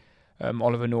Wrexham.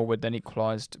 Oliver Norwood then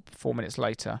equalised 4 minutes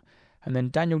later. And then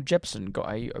Daniel Jebson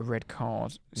got a red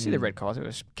card. See the red card? It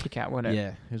was kick out, wasn't it? Yeah,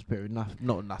 it was a bit of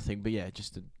not nothing, but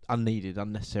just an unneeded,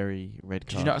 unnecessary red card.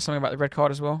 Did you notice something about the red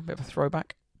card as well? A bit of a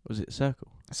throwback? Was it Circle?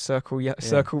 Circle,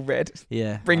 Circle Red.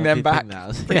 Yeah. Bring I them did back. think that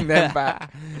was- Bring them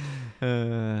back.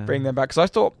 Uh, Bring them back. Because I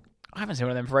thought, I haven't seen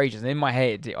one of them for ages. And in my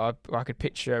head, I could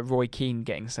picture Roy Keane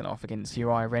getting sent off against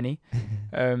Uriah Rennie.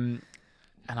 And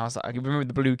I was like, I remember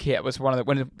the blue kit was one of the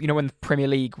when the Premier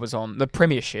League was on, the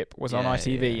Premiership was on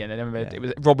ITV, and I remember it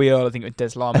was Robbie Earle, I think, with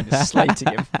Des Lyman just slating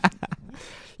him.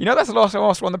 That's the last time I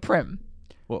watched one on the Prem.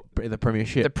 What, the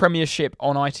Premiership? The Premiership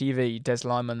on ITV, Des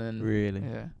Lyman and Really?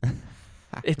 Yeah.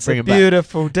 It's Bring a 'em back.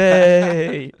 beautiful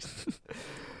day.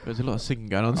 There's a lot of singing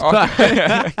going on. He's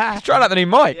trying out the new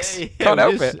mics. Can't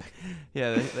help it.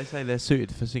 Yeah, they say they're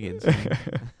suited for singing. So.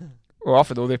 Well,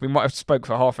 after all this, we might have spoke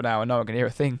for half an hour and no one can hear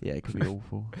a thing. Yeah, it could be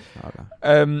awful. I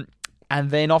don't know. And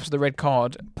then after the red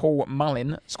card, Paul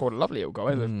Mullin scored a lovely little goal.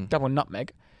 It was a double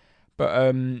nutmeg.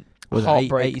 But was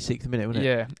heartbreak. 86th minute, wasn't it?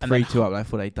 Yeah. And 3-2 up. I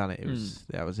thought they'd done it.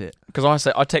 That was it. Because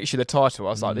I text you the title.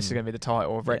 I was like, this is going to be the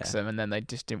title of Wrexham. And then they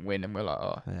just didn't win. And we're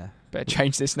like, better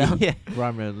change this now. Yeah.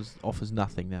 Ryan Reynolds offers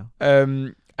nothing now.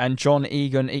 And John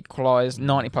Egan equalised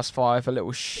 90 plus 5. A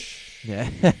little Yeah.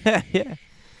 Yeah.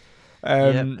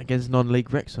 Against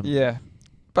non-league Wrexham. Yeah.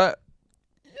 But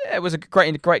yeah, it was a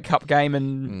great cup game.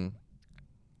 And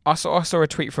I saw a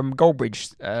tweet from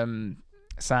Goldbridge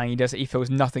saying he feels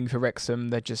nothing for Wrexham.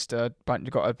 They're just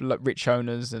got rich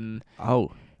owners, and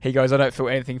he goes, I don't feel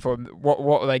anything for them.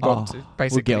 What have they got? To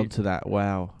basically, we'll get onto that.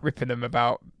 Wow, ripping them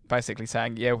about, basically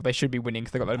saying, they should be winning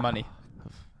because they got a load of money.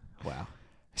 Wow.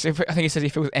 So I think he says he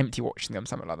feels empty watching them,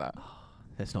 something like that.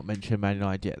 Let's not mention Man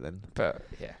United yet, then. But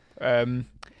yeah.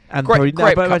 And great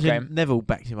but cup imagine game. Neville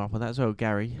backed him up on that as well,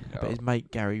 Gary. But his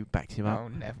mate Gary backed him up. Oh,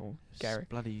 Neville, Gary.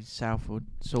 Bloody Salford.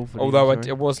 Although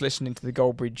I was listening to the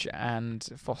Goldbridge and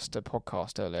Foster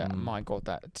podcast earlier. My God,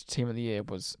 that team of the year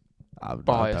was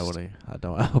biased. I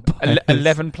don't want to.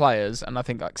 11 players, and I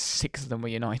think like 6 of them were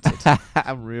United.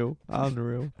 Unreal.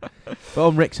 But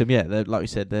on Wrexham, like we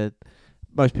said,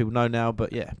 most people know now,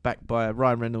 but backed by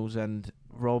Ryan Reynolds and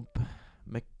Rob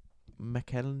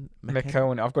McKellen.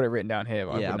 I've got it written down here,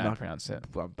 but I wouldn't know how to pronounce it.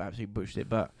 I absolutely butchered it,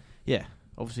 but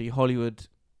obviously Hollywood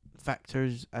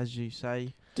factors, as you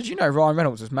say. Did you know Ryan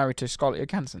Reynolds was married to Scarlett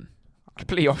Johansson?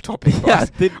 Completely off topic. I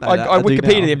didn't know that. I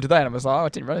Wikipedia'd him today, and I was like, I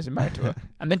didn't realise he was married to her,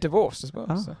 and then divorced as well.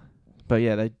 Oh. So. But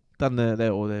they've done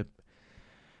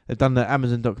they've done the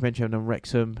Amazon documentary on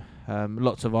Wrexham.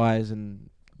 Lots of eyes and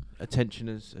attention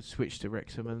has switched to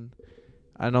Wrexham,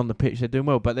 and on the pitch they're doing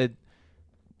well, but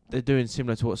they're doing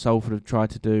similar to what Salford have tried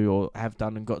to do or have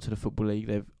done and got to the Football League.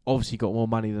 They've obviously got more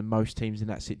money than most teams in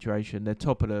that situation. They're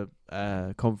top of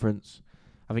the conference.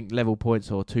 I think level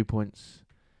points or 2 points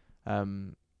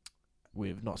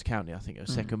with Notts County. I think it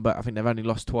was second, but I think they've only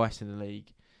lost twice in the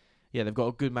league. Yeah, they've got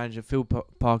a good manager. Phil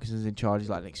Parkinson's in charge. He's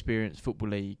like an experienced Football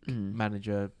League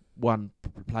manager. Won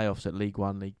playoffs at League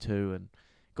 1, League 2 and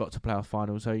got to playoff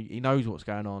final. So he knows what's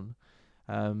going on.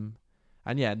 And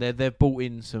they've brought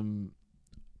in some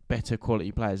better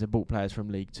quality players. They bought players from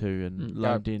League 2 and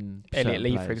loaned in Elliot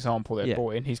Lee, players. for example, they've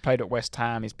bought in. He's played at West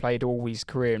Ham. He's played all his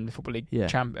career in the Football League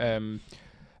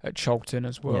at Charlton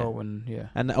as well.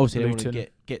 And obviously they want to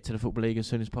get to the Football League as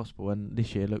soon as possible, and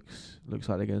this year looks like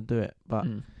they're going to do it. But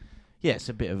it's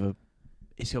a bit of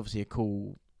it's obviously a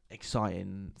cool,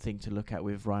 exciting thing to look at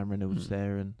with Ryan Reynolds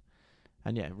there and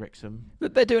Wrexham.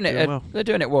 They're doing it. They're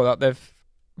doing it well. Like they've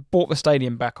bought the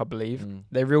stadium back, I believe.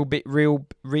 They're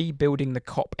rebuilding the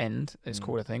Cop end. It's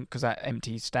called, I think, because that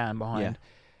empty stand behind.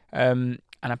 And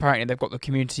apparently they've got the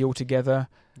community all together.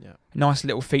 Yeah, nice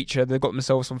little feature. They've got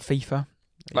themselves on FIFA.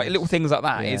 Like little things like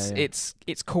that.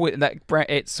 It's cool.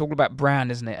 It's all about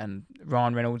brand, isn't it? And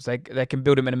Ryan Reynolds, they can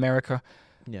build him in America.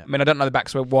 Yeah. I mean, I don't know the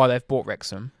backstory why they've bought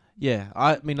Wrexham. Yeah,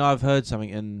 I mean, I've heard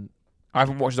something, and I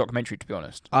haven't watched the documentary, to be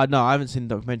honest. No, I haven't seen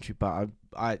the documentary, but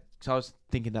so I was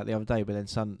thinking that the other day, but then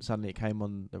suddenly it came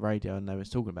on the radio and they was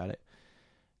talking about it.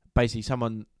 Basically,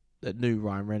 someone that knew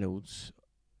Ryan Reynolds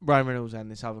and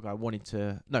this other guy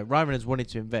Ryan Reynolds wanted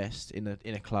to invest in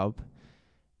a club,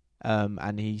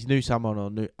 and he knew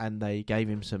someone and they gave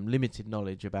him some limited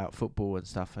knowledge about football and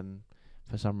stuff, and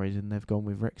for some reason they've gone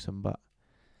with Wrexham, but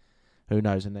who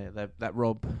knows? And that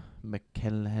Rob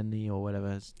McElhenney or whatever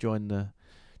has joined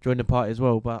the party as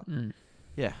well, but I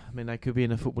mean they could be in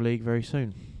the Football League very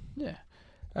soon. Yeah.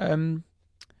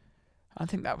 I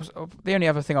think that was the only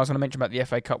other thing I was going to mention about the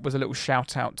FA Cup was a little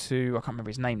shout out to, I can't remember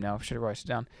his name now, I should have wrote it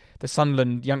down, the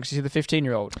Sunderland youngster, the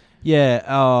 15-year-old. Yeah.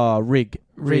 Oh, Rig.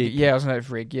 Yeah, I was know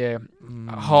Rig. Yeah,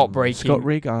 heartbreaking. Scott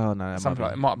Rig. Oh no, Something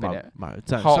like it might have been it.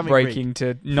 Something Heartbreaking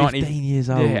to 15 years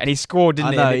old. Yeah, and he scored,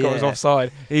 didn't he? And he got us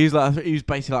offside. He was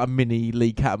basically like a mini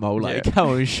Lee Catmull. Like he came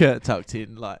on with his shirt tucked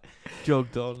in, like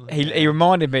jogged on. He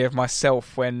reminded me of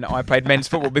myself when I played men's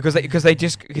football because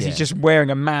he's just wearing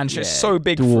a man shirt so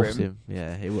big for him.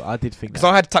 Yeah, I did think because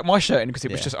I had to tuck my shirt in because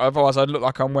it was just otherwise I'd look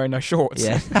like I'm wearing no shorts.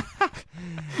 Yeah.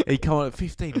 He come on at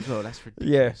 15 as well. That's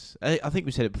ridiculous. Yeah. I think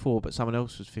we said it before, but someone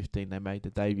else was 15. They made the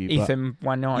debut. Ethan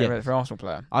Wanyama for Arsenal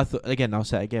player. I thought again. I'll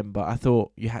say it again, but I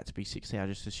thought you had to be 16. I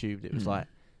just assumed it was like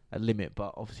a limit,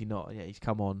 but obviously not. Yeah, he's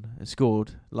come on and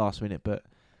scored last minute, but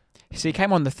he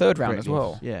came on the third round as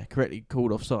well. Yeah, correctly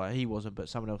called offside. He wasn't, but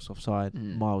someone else offside.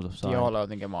 Miles offside. Diallo, I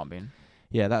think it might have been.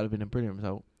 Yeah, that would have been a brilliant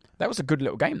result. That was a good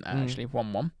little game, that actually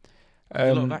 1-1.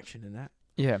 A lot of action in that.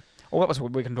 Yeah. Well, that was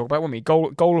what we can talk about, weren't we?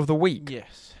 Goal of the week.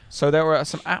 Yes. So there were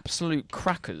some absolute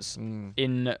crackers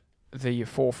in the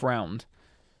fourth round.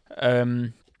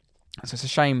 So it's a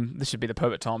shame. This should be the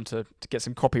perfect time to get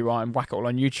some copyright and whack it all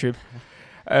on YouTube.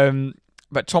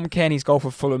 But Tom Kearney's goal for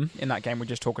Fulham in that game we're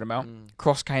just talking about.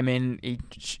 Cross came in. He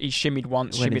shimmied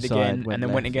once, shimmied again, and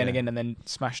then went again, and then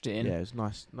smashed it in. Yeah, it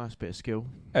was nice bit of skill.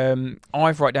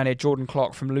 I've wrote down here Jordan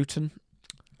Clark from Luton.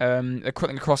 The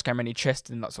cross came in, he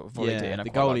chested and that sort of volleyed it. And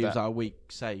the goalie was like a weak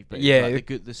save, but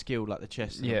the skill, like the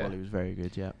chest and the volley was very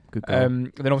good. Yeah, good goal.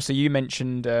 Then obviously you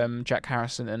mentioned Jack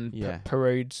Harrison and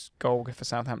Perraud's goal for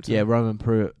Southampton. Yeah, Roman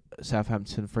Perraud,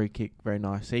 Southampton free kick, very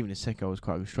nice. Even his second goal was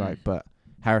quite a good strike, but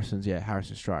Harrison's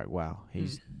strike. Wow,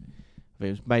 it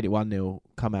made it 1-0.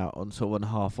 Come out on sort of on a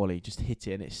half volley, just hit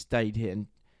it, and it stayed hitting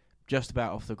just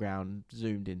about off the ground,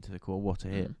 zoomed into the corner. What a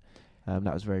hit!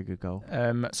 That was a very good goal.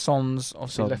 Son's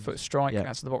obviously left foot strike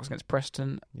outside the box against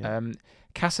Preston.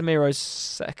 Casemiro's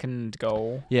second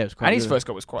goal. Yeah, it was quite and good. His first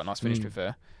goal was quite a nice finish, to be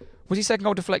fair. Was his second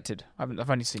goal deflected? I've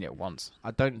only seen it once.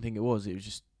 I don't think it was. It was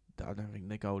just, I don't think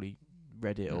the goalie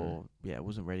read it or,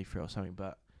 wasn't ready for it or something.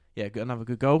 But, another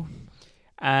good goal.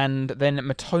 And then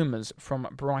Mitoma's from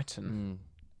Brighton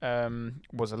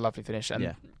was a lovely finish.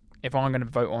 And if I'm going to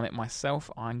vote on it myself,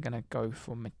 I'm going to go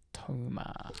for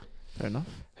Mitoma. Fair enough.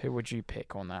 Who would you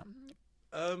pick on that?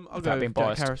 I'll go with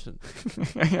Jack Harrison.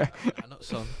 Not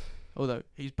Son. Although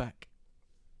he's back.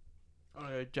 I'll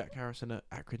go Jack Harrison at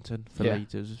Accrington for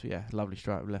Leeds. Lovely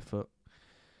strike with left foot.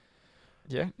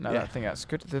 I think that's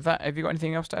good. Have you got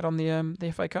anything else to add on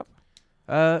the FA Cup?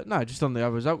 No, just on the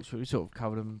other results. We sort of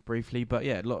covered them briefly, but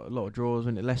a lot of draws.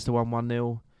 When Leicester won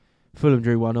 1-0, Fulham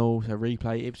drew 1-1. So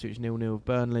replay. Ipswich 0-0 with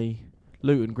Burnley.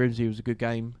 Luton Grimsby was a good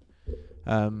game.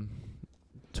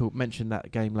 To mention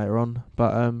that game later on,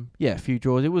 but a few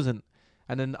draws. It wasn't,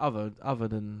 and then other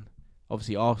than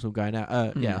obviously Arsenal going out.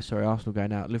 Arsenal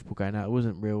going out, Liverpool going out. It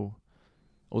wasn't real.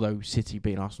 Although City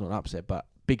beating Arsenal not upset, but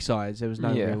big sides. There was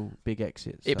no real big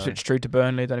exits. Ipswich drew to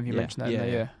Burnley. I don't know if you mentioned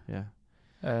that.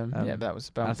 That was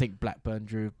about. I think Blackburn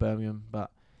drew with Birmingham,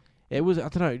 but it was. I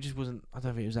don't know. It just wasn't. I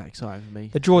don't think it was that exciting for me.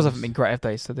 The draws haven't been great, have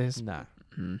they? So there's no.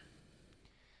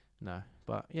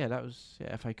 But that was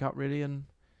FA Cup really, and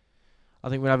I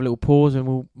think we'll have a little pause and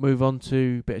we'll move on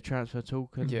to a bit of transfer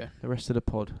talk and the rest of the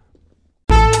pod.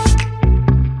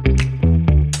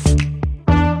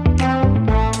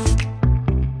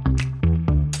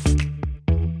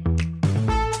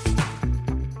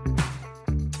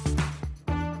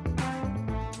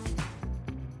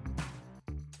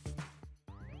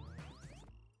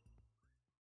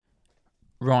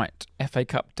 Right, FA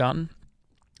Cup done.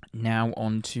 Now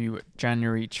on to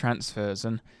January transfers,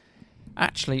 and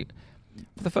actually,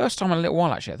 for the first time in a little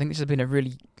while, I think this has been a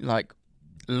really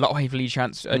lively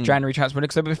January transfer window.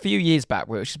 Because there were a few years back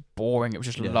where it was just boring. It was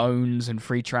just loans and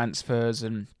free transfers,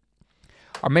 and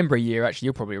I remember a year. Actually,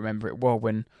 you'll probably remember it well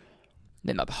when.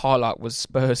 Then the highlight was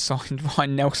Spurs signed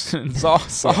Ryan Nelson and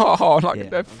Zaha,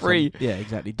 they're free.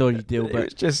 Exactly. Dodgy deal,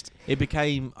 but it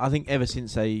became. I think ever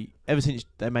since they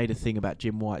made a thing about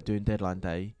Jim White doing deadline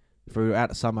day throughout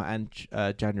the summer and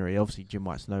January. Obviously, Jim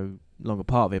White's no longer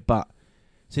part of it, but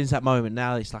since that moment,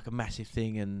 now it's like a massive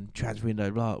thing and transfer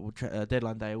window,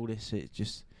 deadline day, all this.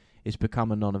 It's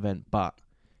become a non-event. But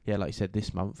like you said,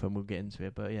 this month, and we'll get into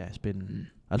it. But it's been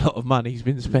a lot of money's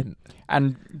been spent.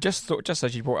 And just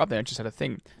as you brought up there, I just had a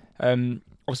thing.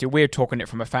 Obviously, we're talking it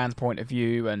from a fan's point of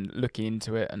view and looking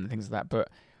into it and things like that. But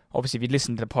obviously, if you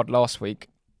listened to the pod last week,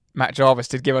 Matt Jarvis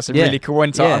did give us a really cool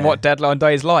insight on what deadline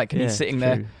day is like, and he's sitting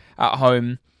there at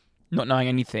home, not knowing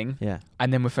anything.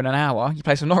 And then within an hour, he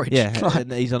plays for Norwich.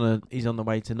 And he's on the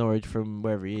way to Norwich from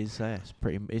wherever he is. So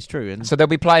it's true. And so there'll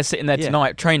be players sitting there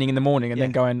tonight, training in the morning, and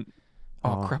then going,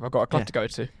 "Oh crap, I've got a club to go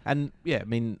to." And I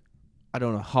mean, I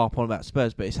don't want to harp on about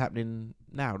Spurs, but it's happening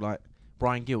now. Like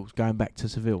Brian Gill's going back to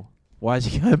Seville. Why is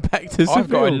he going back to Seville? I've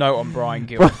got a note on Brian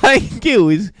Gill. Brian Gill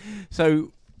is...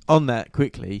 So, on that,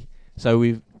 quickly. So,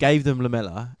 we gave them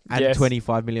Lamella and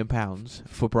 £25 million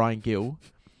for Brian Gill.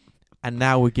 And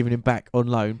now we're giving him back on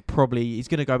loan. Probably, he's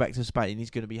going to go back to Spain. He's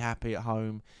going to be happy at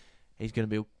home. He's going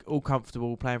to be all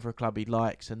comfortable, playing for a club he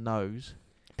likes and knows.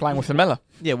 Playing with Lamella.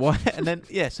 Yeah, why? And then,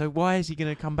 so why is he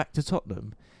going to come back to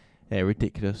Tottenham? Yeah,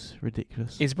 ridiculous.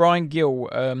 Is Brian Gill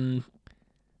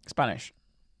Spanish?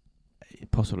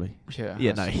 Possibly.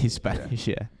 Yeah, no, he's Spanish,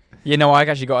 yeah. You know, I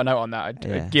actually got a note on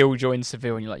that. Gill joined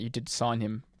Seville, and you did sign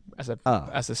him as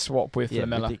a swap with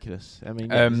Lamella. Ridiculous. I mean,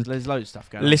 there's loads of stuff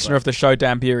going on. Listener of the show,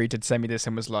 Dan Bury, did send me this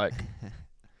and was like,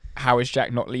 how is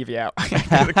Jack not Levy out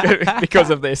because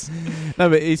of this? No,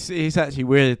 but it's actually,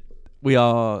 we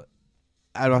are,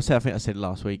 and I think I said it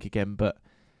last week again, but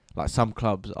like some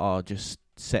clubs are just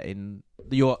setting,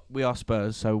 we are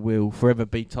Spurs, so we'll forever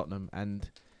beat Tottenham, and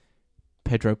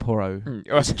Pedro Porro.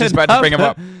 I was just about to bring him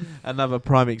up. Another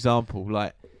prime example,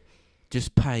 like,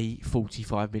 just pay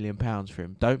 £45 million for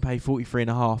him. Don't pay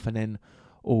 43.5 and then,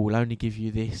 we'll only give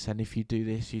you this, and if you do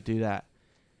this, you do that.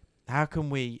 How can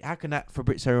that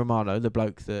Fabrizio Romano, the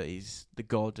bloke that is the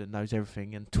god and knows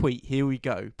everything, and tweet, here we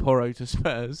go, Porro to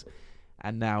Spurs,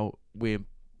 and now we're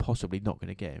possibly not going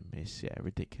to get him? It's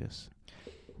ridiculous.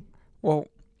 Well,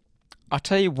 I'll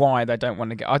tell you why they don't want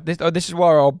to get... this is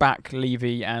why I'll back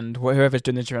Levy and whoever's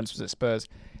doing the transfers at Spurs,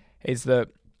 is that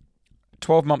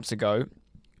 12 months ago,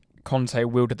 Conte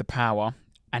wielded the power,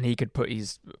 and he could put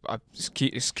his...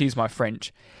 excuse my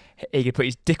French... He could put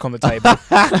his dick on the table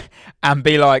and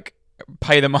be like,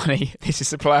 pay the money, this is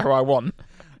the player I want.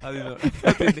 I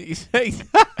didn't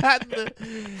expect that.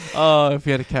 Oh, if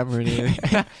he had a camera in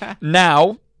here.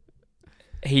 Now,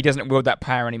 he doesn't wield that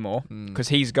power anymore because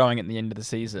he's going at the end of the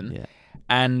season. Yeah.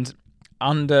 And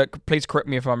please correct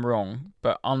me if I'm wrong,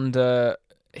 but under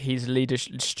his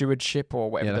leadership, stewardship or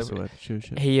whatever, that's the word,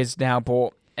 stewardship. He has now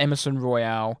bought Emerson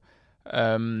Royale,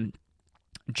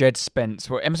 Jed Spence.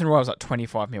 Well, Emerson Royale was like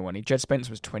 25 mil, wasn't he? Jed Spence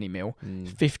was 20 mil.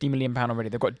 £50 million already.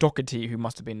 They've got Doherty, who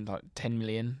must have been like 10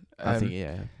 million. I think,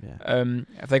 yeah.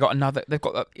 Have they got another?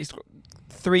 He's got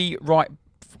 3 right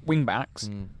wing backs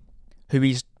who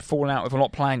he's fallen out with or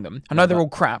not playing them. I know they're all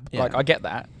crap. Yeah. Like, I get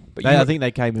that. But I think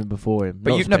they came in before him.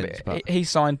 But he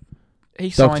signed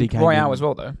Royale as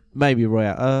well, though. Maybe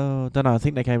Royale. Oh, don't know. I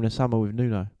think they came in the summer with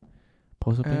Nuno.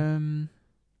 Possibly.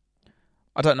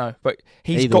 I don't know, but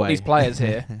he's got these players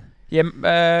here. Maybe.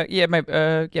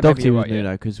 Doherty was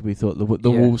Nuno because we thought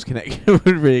the Wolves connection would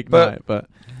reignite. But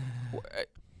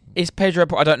is Pedro?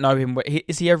 I don't know him.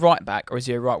 Is he a right back or is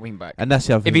he a right wing back? And that's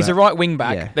the other thing. If he's a right wing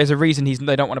back, there's a reason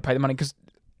they don't want to pay the money because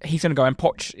he's going to go and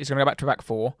Poch is going to go back to back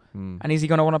 4, and is he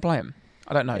going to want to play him?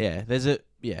 I don't know.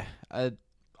 Yeah,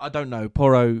 I don't know.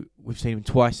 Porro, we've seen him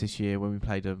twice this year when we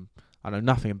played him. I know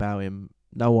nothing about him.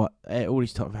 No one, all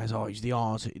these top fans. Oh, he's the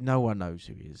arse. No one knows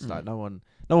who he is. Like no one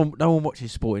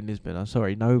watches sport in Lisbon. I'm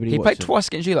sorry, nobody. He played twice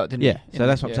against you, didn't he? Yeah, so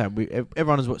that's what I'm saying.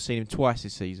 Everyone has seen him twice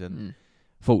this season.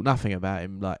 Thought nothing about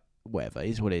him. Like whatever, it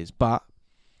is what it is. But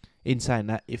in saying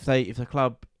that, if the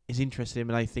club is interested in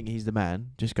him and they think he's the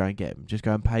man, just go and get him. Just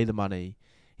go and pay the money.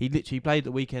 He literally played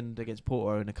the weekend against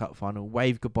Porto in the cup final.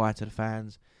 Waved goodbye to the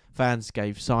fans. Fans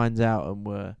gave signs out and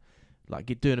were like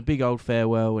doing a big old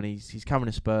farewell, and he's coming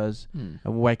to Spurs. And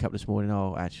we'll wake up this morning.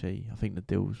 Oh, actually, I think the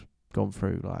deal's gone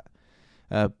through,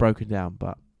 broken down.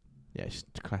 But yeah, it's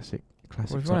classic. Well,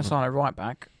 if you want to sign a right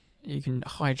back, you can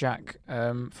hijack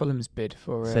Fulham's bid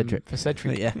for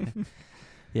Cedric.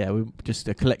 Yeah, we're just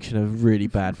a collection of really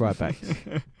bad right backs.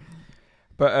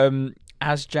 But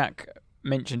as Jack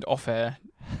mentioned off air,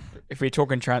 if we're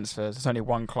talking transfers, there's only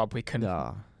one club we can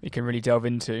really delve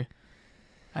into.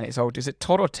 And it's old. Is it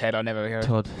Todd or Ted? I never heard.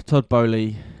 Todd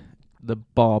Bowley, the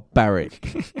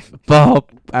barbaric.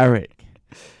 Barbaric.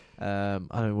 I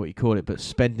don't know what you call it, but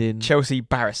spending... Chelsea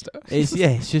barrister.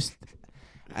 It's just...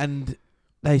 And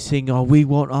they sing, oh, we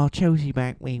want our Chelsea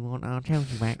back. We want our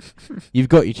Chelsea back. You've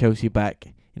got your Chelsea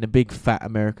back in a big fat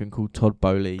American called Todd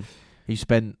Bowley. He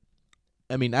spent...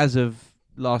 I mean, as of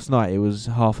last night, it was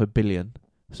 $500 million.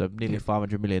 So nearly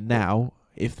 500 million now.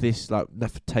 If this,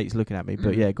 Tate's looking at me,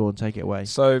 but yeah, go on, take it away.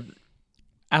 So,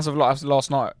 as of last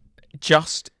night,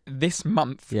 just this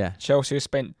month, Chelsea has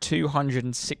spent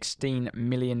 £216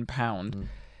 million,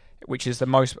 which is the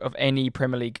most of any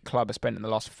Premier League club has spent in the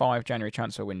last 5 January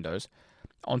transfer windows.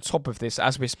 On top of this,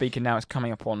 as we're speaking now, it's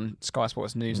coming up on Sky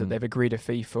Sports News that they've agreed a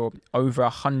fee for over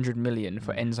 $100 million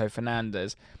for Enzo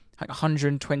Fernandez, like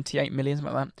 128 million,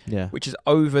 something like that, which is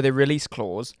over the release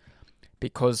clause.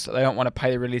 Because they don't want to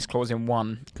pay the release clause in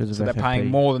one. So they're paying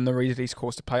more than the release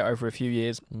clause to pay it over a few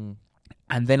years.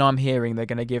 And then I'm hearing they're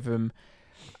going to give him.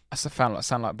 I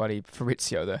sound like Buddy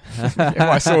Fabrizio there.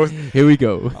 I saw. Here we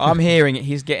go. I'm hearing it.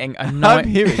 He's getting a I'm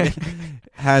hearing it.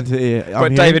 Hand to ear.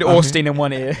 Got David Ornstein in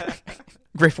one ear.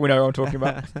 Griff will know what I'm talking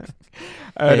about.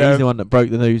 And, he's the one that broke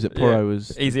the news that Porro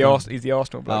was. He's the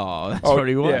Arsenal bloke. Oh, that's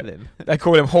probably why then. They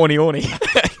call him Horny. Well,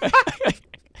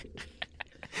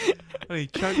 he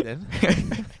choked then.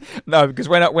 No, because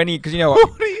because you know what,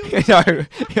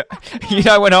 you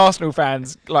know when Arsenal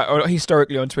fans or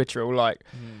historically on Twitter are like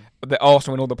the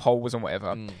Arsenal and all the polls and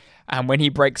whatever. And when he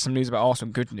breaks some news about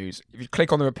Arsenal, good news, if you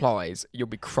click on the replies, you'll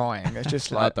be crying. It's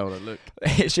just like... I don't want to look.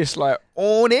 It's just like,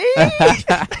 Orny!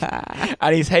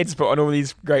 And his head's put on all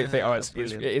these great things. Oh,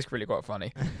 it is really quite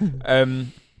funny. I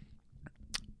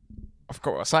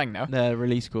forgot what I was saying now. The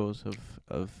release clause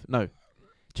of... No.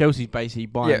 Chelsea's basically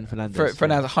buying Fernandes.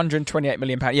 Fernandes, £128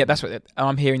 million. Yeah, that's what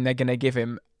I'm hearing they're going to give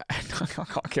him... I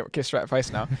can't get straight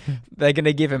face now. They're going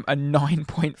to give him a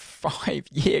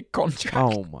 9.5-year contract.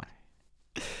 Oh, my...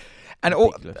 And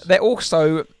they're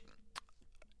also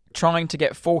trying to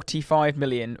get 45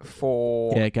 million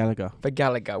for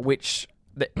Gallagher, which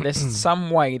there's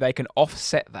some way they can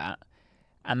offset that,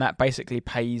 and that basically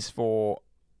pays for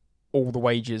all the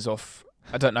wages of.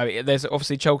 I don't know. There's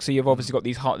obviously Chelsea. You've obviously got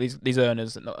these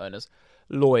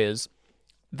lawyers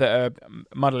that are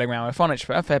muddling around with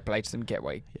financial fair play to them. Get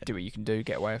away, do what you can do.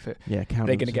 Get away with it. Yeah,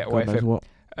 they're going to get away with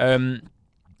it.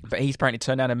 But he's apparently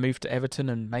turned down and moved to Everton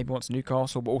and maybe wants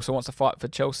Newcastle, but also wants to fight for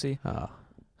Chelsea. But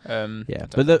I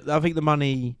think the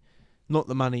money, not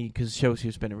the money, because Chelsea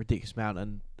have spent a ridiculous amount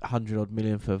and 100-odd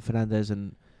million for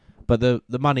Fernandes, but the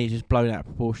money is just blown out of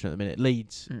proportion at the minute.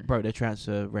 Leeds broke their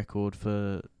transfer record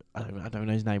for, I don't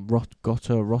know his name, Rotter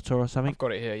or something. I've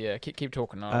got it here, yeah. Keep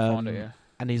talking, I'll find it, yeah.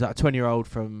 And he's like a 20-year-old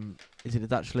from, is it the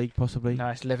Dutch league possibly? No,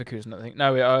 it's Leverkusen, I think.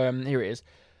 No, here it is.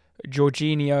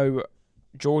 Giorgio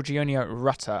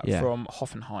Rutter from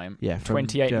Hoffenheim. Yeah,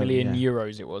 28 million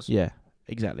euros it was. Yeah,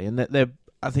 exactly. And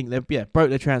I think they broke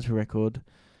their transfer record.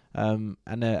 And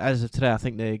as of today, I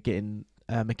think they're getting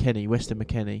Weston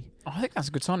McKennie. Oh, I think that's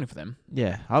a good signing for them.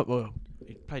 Yeah.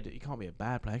 He can't be a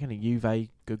bad player, can he? Juve,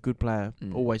 good player,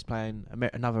 always playing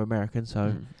another American.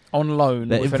 So on loan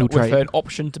with an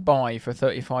option to buy for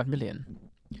 35 million.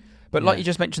 But like you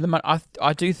just mentioned, the money.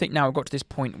 I do think now we've got to this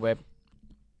point where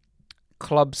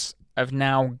clubs have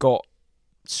now got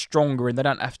stronger and they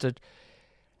don't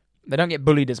get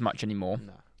bullied as much anymore.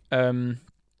 No.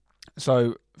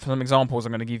 So for some examples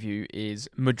I'm going to give you is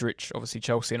Mudryk, obviously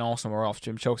Chelsea and Arsenal were after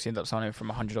him. Chelsea ended up signing him from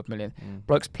 100-odd million.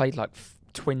 Bloke's played like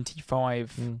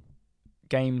 25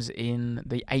 games in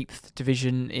the 8th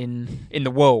division in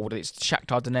the world. It's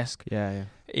Shakhtar Donetsk. Yeah.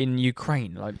 In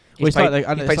Ukraine, he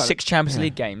played 6 Champions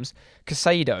League games.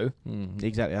 Casado,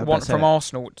 exactly, from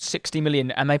Arsenal, 60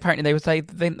 million, and they came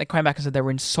back and said they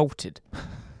were insulted.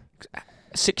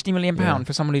 60 million pound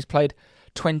for someone who's played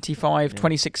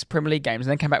 26 Premier League games,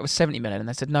 and then came back with 70 million, and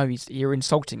they said, "No, you're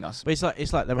insulting us." But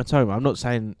it's like the Mitoma. I'm not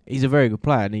saying he's a very good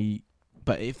player,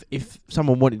 but if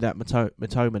someone wanted that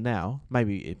Mitoma now,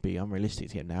 maybe it'd be unrealistic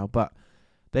to get now, but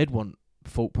they'd want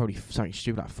probably something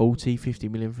stupid like 40, 50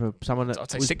 million for someone that...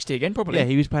 I'd say 60 again, probably. Yeah,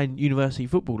 he was playing university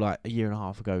football like a year and a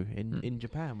half ago in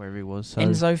Japan, wherever he was. So.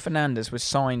 Enzo Fernandez was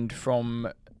signed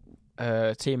from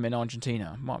a team in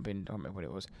Argentina. Might have been, I don't remember what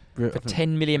it was. For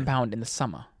 £10 million in the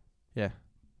summer. Yeah.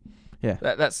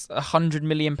 That's £100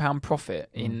 million profit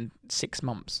in 6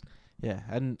 months. Yeah,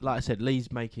 and like I said,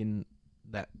 Lee's making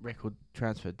that record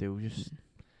transfer deal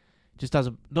just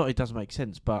doesn't... Not it doesn't make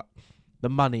sense, but... The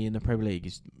money in the Premier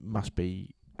League must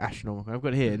be astronomical. I've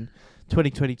got here in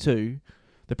 2022,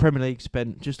 the Premier League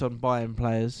spent just on buying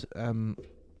players.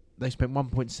 They spent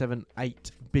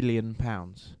 £1.78 billion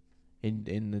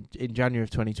in January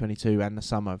of 2022 and the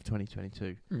summer of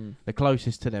 2022. The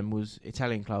closest to them was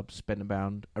Italian clubs spent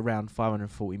around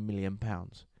 £540 million.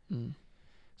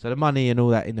 So the money and all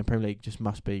that in the Premier League just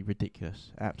must be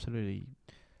ridiculous, absolutely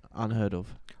unheard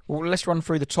of. Well, let's run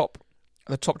through the top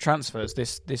transfers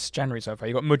this January so far.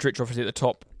 You got Mudryk obviously at the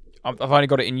top. I've only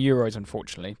got it in euros,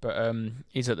 unfortunately, but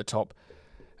he's at the top.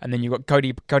 And then you've got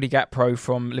Cody Gakpo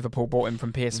from Liverpool, bought him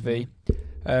from PSV.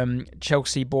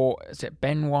 Chelsea bought, is it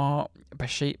Benoit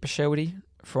Bachildi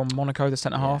from Monaco, the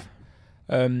centre half.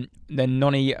 Then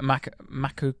Noni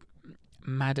Madueke,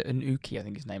 I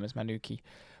think his name is Madueke,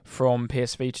 from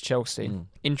PSV to Chelsea.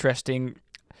 Interesting.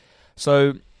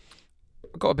 So...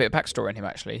 I've got a bit of backstory on him,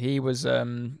 actually. He was,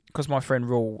 because my friend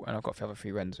Raul, and I've got a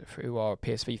few friends who are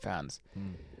PSV fans,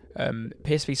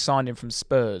 PSV signed him from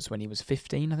Spurs when he was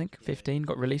 15, I think. 15,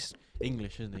 got released.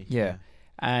 English, isn't he? Yeah.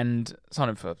 And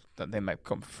signed him they may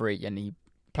come for free, and he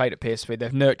played at PSV.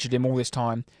 They've nurtured him all this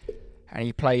time. And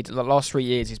he played the last 3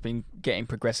 years. He's been getting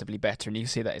progressively better, and you can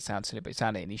see that it sounds silly, but it's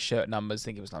sounding in his shirt numbers. I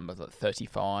think it was numbers like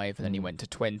 35, and then he went to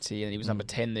 20, and he was number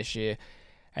 10 this year.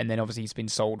 And then obviously he's been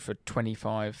sold for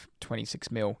 25,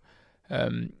 26 mil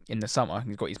in the summer.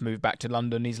 He's got his move back to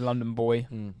London. He's a London boy.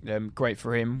 Great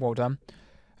for him. Well done.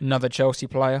 Another Chelsea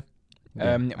player,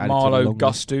 Marlo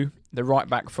Gustu, the right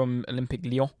back from Olympique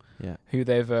Lyon, who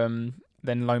they've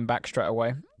then loaned back straight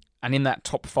away. And in that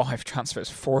top 5 transfers,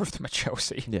 4 of them are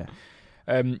Chelsea. Yeah.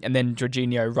 And then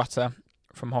Jorginho Rutter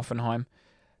from Hoffenheim.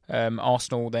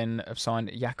 Arsenal then have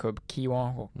signed Jakub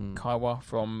Kaiwa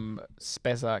from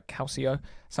Spezia Calcio.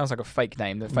 Sounds like a fake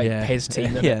name, the fake PES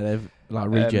team. Yeah, they've like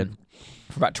regen.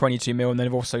 For about 22 mil, and then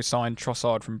they've also signed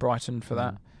Trossard from Brighton for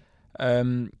that.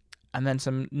 And then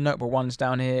some notable ones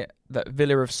down here that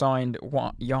Villa have signed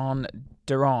Jan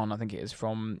Duran, I think it is,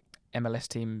 from MLS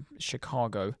team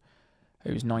Chicago,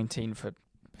 who's 19 for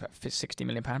 £60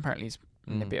 million. Apparently he's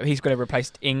going to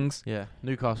replace Ings. Yeah,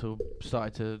 Newcastle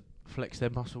started to flex their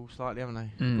muscle slightly, haven't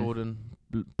they? Gordon,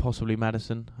 possibly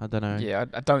Maddison. I don't know. Yeah,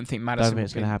 I don't think Maddison. I don't think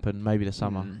it's going to happen. Maybe the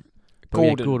summer.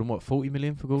 Gordon, what? 40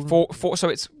 million for Gordon? So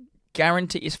it's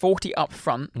guaranteed. It's 40 up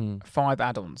front, 5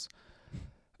 add-ons.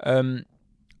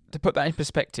 To put that in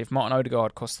perspective, Martin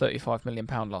Odegaard cost £35 million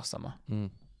last summer.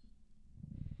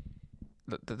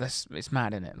 It's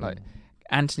mad, isn't it? Like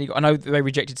Anthony, I know they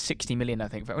rejected 60 million. I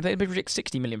think they rejected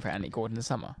 60 million for Anthony Gordon in the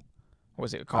summer. Or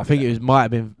was it? I think it might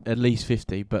have been at least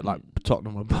 50, but like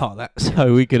Tottenham were part of that,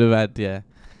 so we could have had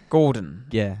Gordon.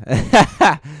 Yeah.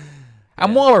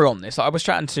 And while we're on this, I was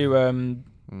chatting to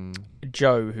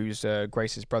Joe, who's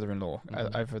Grace's brother-in-law,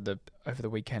 over the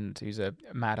weekend, who's a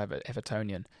mad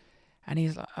Evertonian, and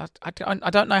he's like, I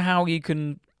don't know how you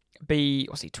can be,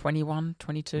 21,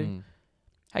 22.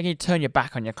 How can you turn your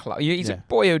back on your club? He's a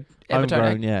boy of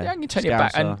Everton. How can you turn your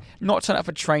back and not turn up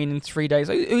for training in 3 days?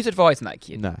 Who's advising that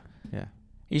kid? No. Yeah.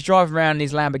 He's driving around in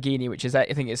his Lamborghini, which is, I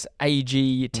think it's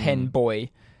AG 10 boy.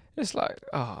 It's like,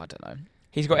 I don't know.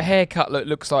 He's got a haircut that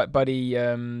looks like Buddy,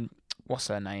 what's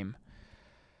her name?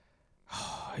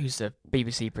 Who's the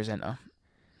BBC presenter?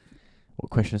 What,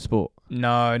 Question of Sport?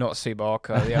 No, not Sue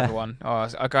Barker, the other one.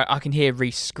 I can hear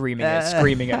Reece screaming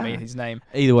at me, his name.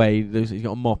 Either way, he's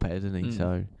got a mop head, hasn't he?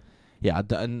 So, yeah,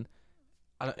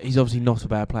 he's obviously not a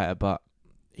bad player, but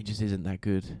he just isn't that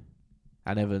good.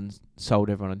 And Evans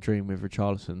sold everyone a dream with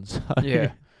Richarlison. So.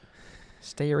 Yeah.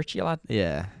 Stay Richie, lad.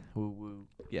 Yeah.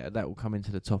 That will come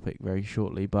into the topic very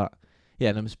shortly. But,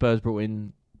 yeah, then Spurs brought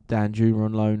in Dan Juma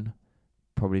on loan.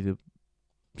 Probably the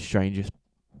strangest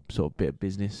sort of bit of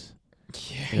business.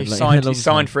 Yeah, he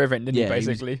signed for Everton, didn't he,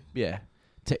 basically?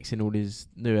 Texting all his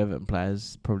new Everton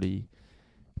players, probably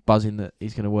buzzing that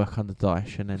he's going to work under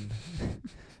Dyche, and then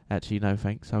actually, no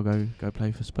thanks, I'll go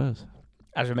play for Spurs.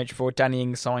 As we mentioned before, Danny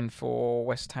Ings signed for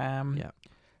West Ham. Yeah.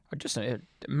 I just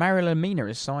Mario Lemina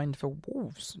is signed for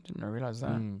Wolves. Didn't realise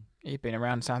that. He's been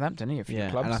around Southampton, a few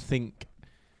clubs. And I think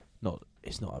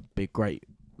it's not a big, great,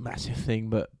 massive thing,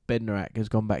 but Bednarak has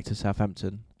gone back to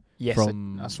Southampton. Yes,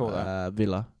 from I saw that.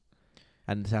 Villa.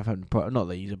 And Southampton, not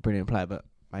that he's a brilliant player, but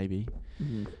maybe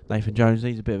Nathan Jones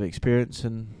needs a bit of experience,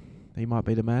 and he might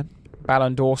be the man.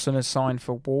 Ballon Dawson has signed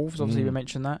for Wolves. Obviously, we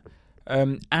mentioned that.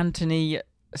 Anthony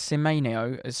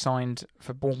Semenyo has signed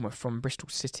for Bournemouth from Bristol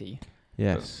City.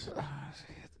 Yes,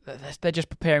 they're just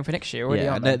preparing for next year already,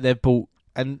 aren't they? They've bought,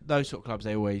 and those sort of clubs,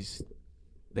 they're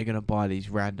going to buy these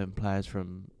random players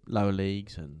from lower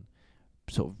leagues and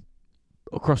sort of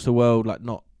across the world, like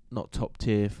not top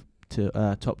tier to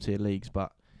top tier leagues,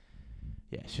 but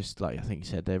it's just like I think you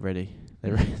said, they're ready.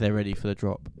 They're ready for the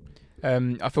drop.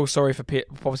 I feel sorry for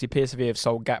obviously PSV have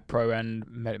sold Gakpo and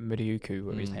Mediuku,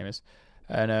 whatever his name is,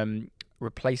 and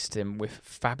replaced him with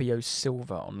Fabio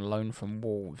Silva on loan from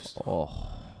Wolves.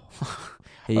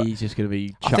 He's just going to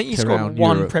be chucked around Europe. I think he's got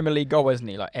one Premier League goal, hasn't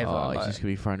he? Like ever. He's just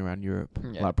going to be thrown around Europe,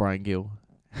 like Brian Gill.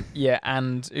 Yeah,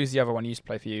 and who's the other one who used to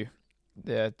play for you?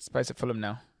 The plays at Fulham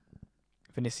now.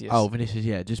 Vinicius. They've.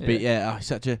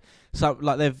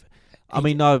 I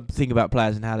mean, I think about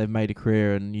players and how they've made a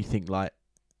career, and you think like,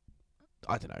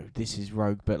 I don't know, this is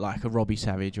rogue, but like a Robbie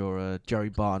Savage or a Joey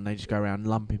Barton, they just go around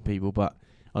lumping people. But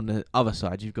on the other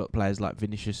side, you've got players like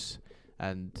Vinicius,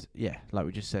 and like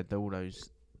we just said, all those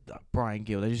Brian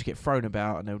Gill. They just get thrown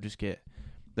about, and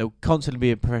they'll constantly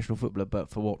be a professional footballer, but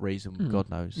for what reason, God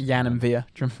knows. Jan and Villa,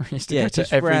 just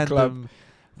every club.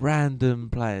 Random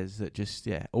players that just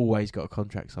always got a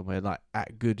contract somewhere, like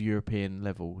at good European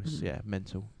level. It's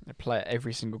mental. They play at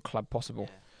every single club possible.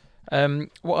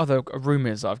 What other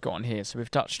rumours I've got on here? So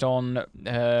we've touched on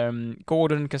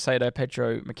Gordon, Caicedo,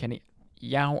 Pedro, McKennie,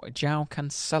 João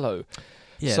Cancelo.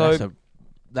 Yeah, so that's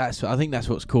I think that's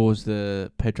what's caused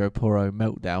the Pedro Porro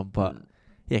meltdown. But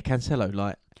yeah, Cancelo,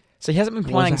 like, so he hasn't been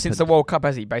playing since the World Cup,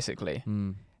 has he? Basically,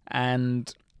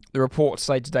 and the reports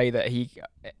say today that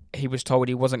he was told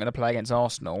he wasn't going to play against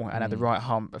Arsenal and had the right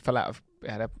hump, had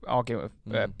an argument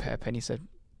with Pep, and he said,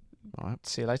 "Right,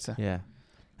 see you later." Yeah,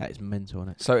 that is mental,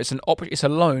 isn't it? So it's a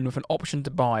loan with an option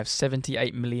to buy of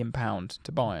 £78 million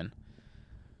to Bayern,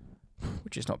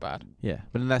 which is not bad. Yeah,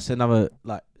 but then that's another,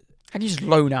 like, how can you just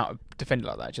loan out a defender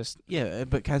like that? Just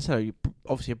but Cancelo,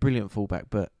 obviously a brilliant fullback,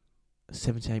 but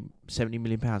 70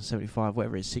 million pounds, 75,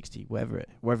 whatever it is, 60, whatever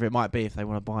it might be, if they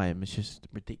want to buy him, it's just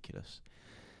ridiculous.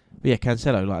 But yeah,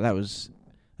 Cancelo, like, that was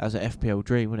an FPL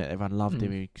dream, wasn't it? Everyone loved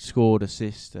him. He scored,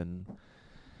 assist, and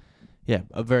yeah,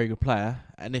 a very good player.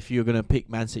 And if you're going to pick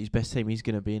Man City's best team, he's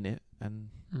going to be in it. And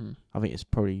I think it's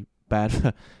probably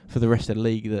bad for the rest of the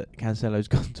league that Cancelo's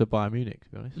gone to Bayern Munich, to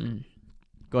be honest.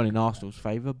 Gone in Arsenal's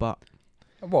favour, but...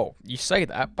 Well, you say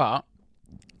that, but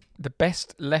the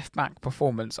best left-back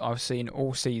performance I've seen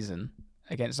all season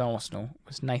against Arsenal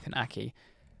was Nathan Ake,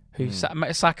 who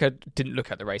Saka didn't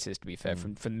look at the races, to be fair,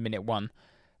 from minute one.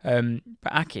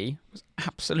 But Ake was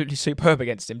absolutely superb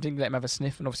against him. Didn't let him have a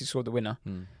sniff, and obviously scored the winner.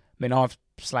 I mean, I've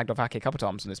slagged off Ake a couple of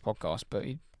times on this podcast, but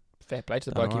fair play to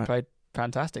the bloke. He played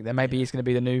fantastic. Then maybe he's going to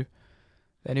be their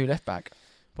new left back.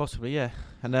 Possibly, yeah.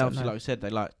 And then obviously, like we said, they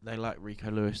like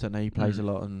Rico Lewis, don't they? He plays a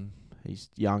lot, and he's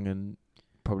young and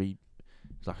probably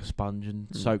like a sponge and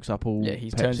soaks up all. Yeah,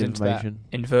 he Pep's turns into that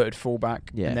inverted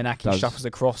fullback, and then Ake shuffles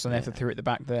across, and they have to throw it the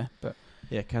back there. But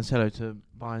yeah, Cancelo to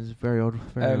Bayern's very odd.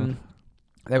 Very odd.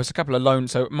 There was a couple of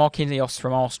loans. So Marquinhos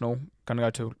from Arsenal going to go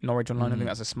to Norwich on loan. I think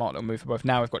that's a smart little move for both.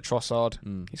 Now we've got Trossard.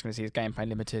 He's going to see his game playing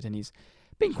limited, and he's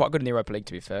been quite good in the Europa League,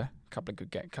 to be fair. Couple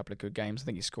of good games. I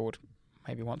think he scored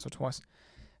maybe once or twice.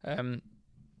 I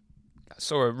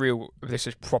saw this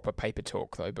is proper paper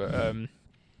talk though, but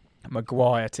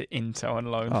Maguire to Inter on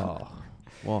loan. Oh,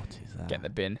 what is that? Get in the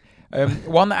bin.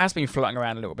 One that has been floating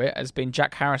around a little bit has been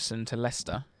Jack Harrison to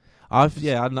Leicester. I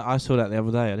saw that the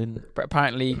other day. I didn't. But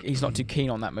apparently he's not too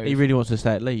keen on that move. He really wants to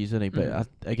stay at Leeds, doesn't he? But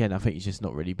I think he's just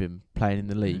not really been playing in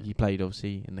the league. He played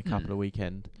obviously in the cup of the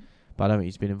weekend, but I don't think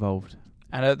he's been involved.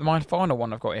 And my final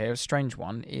one I've got here, a strange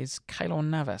one, is Keylor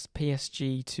Navas,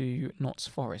 PSG to Notts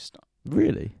Forest.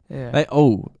 Really? Yeah.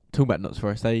 Talking about Notts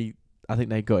Forest, I think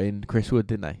they got in Chris Wood,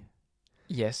 didn't they?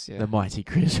 Yes, yeah. The mighty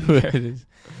Chris Wood.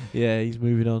 Yeah, he's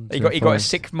moving on. He got a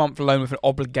 6-month loan with an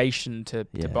obligation to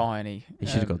buy, and he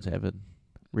should have gone to Everton.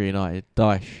 Reunited.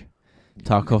 Dyche,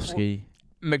 Tarkowski,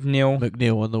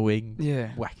 McNeil on the wing. Yeah.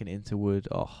 Whacking it into Wood.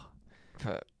 Oh,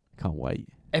 can't wait.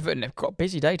 Everton have got a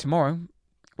busy day tomorrow.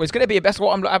 Well, it's going to be a best.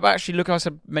 What I'm actually looking. As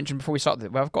I mentioned before we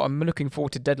started, I'm looking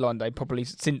forward to deadline day probably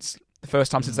since the first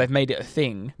time since they've made it a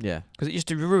thing. Yeah, because it used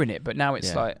to ruin it, but now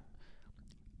it's like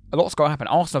a lot's got to happen.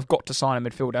 Arsenal have got to sign a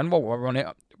midfielder, and while we're on it,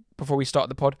 before we start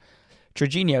the pod,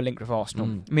 Jorginho linked with Arsenal.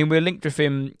 I mean, we're linked with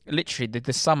him literally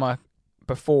the summer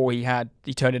before he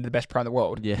turned into the best player in the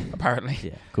world. Yeah, apparently.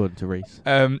 Yeah, according to Reece.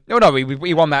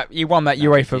 He won that. He won that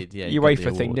UEFA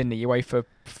thing, award. Didn't he? UEFA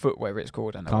foot, whatever it's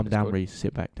called. Calm down, Reece.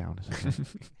 Sit back down.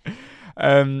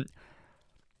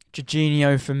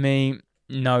 Jorginho for me,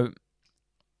 no.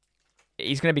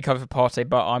 He's going to be covered for Partey,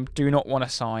 but I do not want to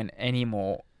sign any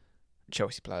more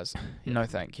Chelsea players. No,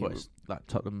 thank you. Like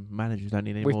Tottenham managers don't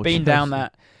need any more. We've been down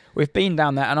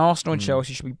that, and Arsenal and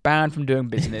Chelsea should be banned from doing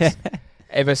business.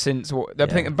 Ever since I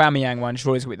think the Aubameyang one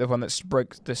surely is the one that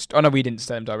broke the. I know we didn't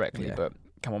sell him directly, but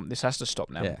come on, this has to stop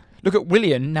now. Yeah. Look at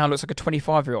Willian now; looks like a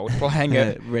 25-year-old playing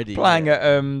at what do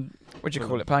you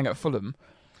call it? Playing at Fulham.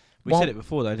 We said it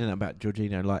before though, didn't it, about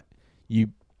Jorginho? Like,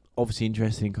 you obviously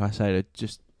interested in Caicedo,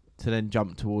 just to then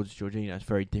jump towards Jorginho is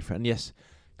very different. And yes,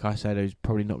 Caicedo is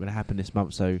probably not going to happen this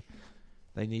month, so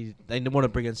they want to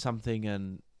bring in something,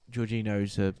 and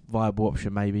Jorginho's a viable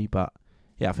option maybe. But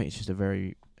yeah, I think it's just a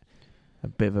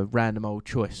bit of a random old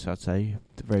choice, I'd say.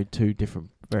 Two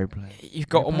different players. You've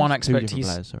got on one aspect,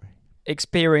 he's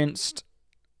experienced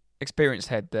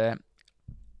head there.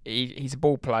 He's a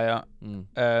ball player.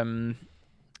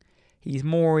 He's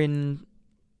more in.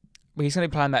 Well, he's going to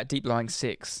be playing that deep lying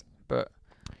 6, but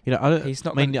he's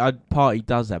not. Partey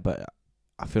does that, but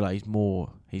I feel like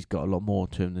he's got a lot more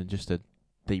to him than just a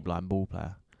deep line ball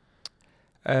player.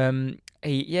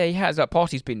 He has.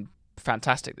 Partey's been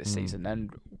fantastic this season,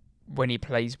 and when he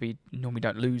plays, we normally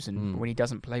don't lose, and when he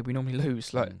doesn't play, we normally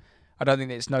lose. I don't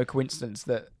think it's no coincidence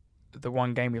that the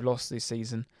one game we've lost this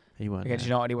season against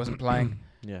United, he wasn't playing.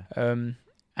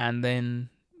 And then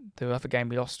the other game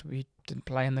we lost, we didn't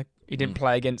play he didn't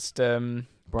play against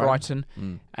Brighton,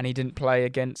 and he didn't play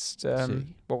against the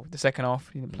second half.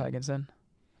 He didn't play against them.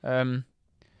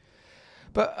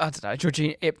 But I don't know,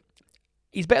 Jorginho.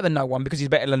 he's better than no one because he's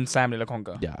better than Sam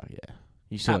Lokonga. Yeah.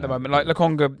 You saw At the that. moment, like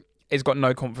Lokonga has got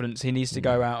no confidence. He needs to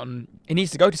go out and he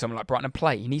needs to go to someone like Brighton and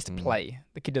play. He needs to play.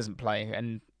 The kid doesn't play,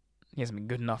 and he hasn't been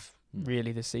good enough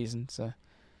really this season. So,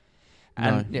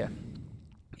 and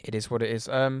it is what it is.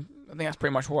 I think that's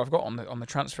pretty much all I've got on the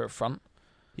transfer front.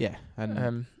 Yeah,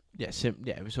 and we sort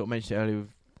of mentioned it earlier with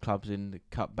clubs in the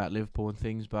cup about Liverpool and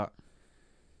things, but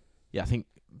I think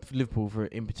for Liverpool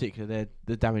in particular,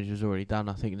 the damage was already done.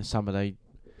 I think in the summer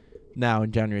now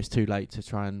in January it's too late to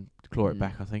try and claw it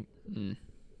back. I think.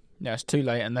 Yeah, it's too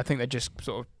late, and I think they're just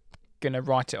sort of gonna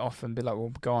write it off and be like,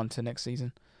 "We'll go on to next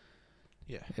season."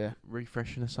 Yeah.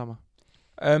 Refresh in the summer.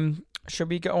 Should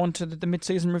we get on to the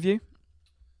mid-season review?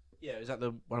 Yeah, is that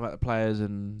the one about the players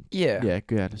and? Yeah,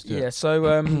 good. Let's do it.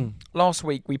 So last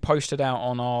week we posted out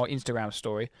on our Instagram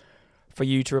story for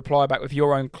you to reply back with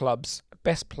your own club's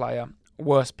best player,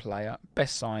 worst player,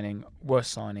 best signing,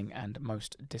 worst signing, and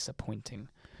most disappointing.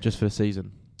 Just for the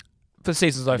season. For the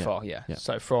season so far, yeah.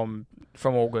 So from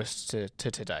August to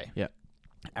today. Yeah.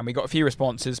 And we got a few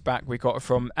responses back. We got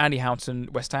from Andy Houghton,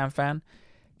 West Ham fan,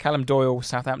 Callum Doyle,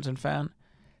 Southampton fan,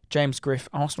 James Griff,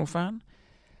 Arsenal fan,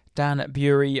 Dan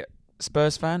Bury,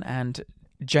 Spurs fan, and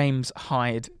James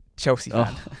Hyde, Chelsea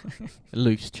fan.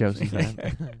 Loose Chelsea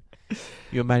fan.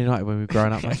 You were Man United when we were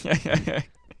growing up, mate.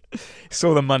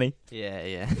 Saw the money.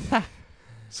 Yeah.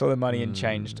 Saw the money and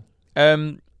changed.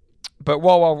 But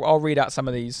while I'll read out some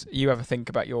of these, you have a think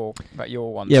about your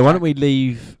ones. Yeah, why don't we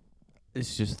leave?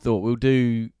 It's just a thought. We'll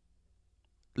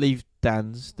leave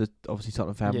Dan's, obviously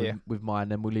Tottenham fan, with mine.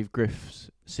 Then we'll leave Griff's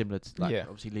similar to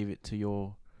obviously leave it to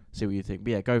your. See what you think.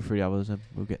 But go through the others and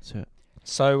we'll get to it.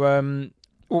 So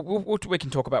we can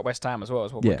talk about West Ham as well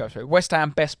as what we'll go through. West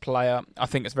Ham best player. I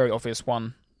think it's a very obvious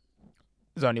one.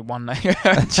 There's only one name.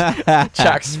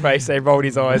 Jack's face. He rolled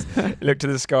his eyes, looked to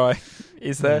the sky.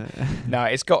 Is there? No,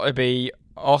 it's got to be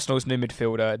Arsenal's new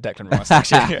midfielder, Declan Rice.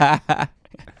 Actually,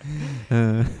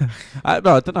 I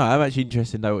don't know. I'm actually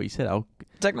interested to know what he said.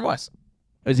 Declan Rice.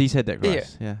 As he said, Declan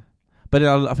Rice. Yeah. But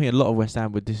I think a lot of West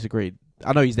Ham would disagree.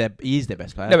 I know he is their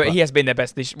best player. No, but he has been their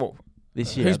best this year.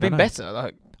 Who's been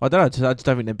better? I don't know. I just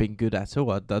don't think they've been good at all.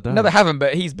 I don't know. No, they haven't.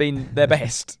 But he's been their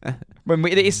best.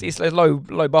 It's a low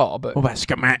bar. But what about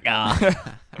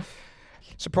Skamaka?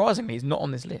 Surprisingly, he's not on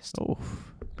this list,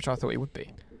 which I thought he would be.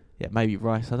 Yeah, maybe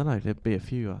Rice. I don't know. There'd be a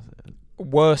few.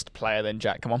 Worst player then,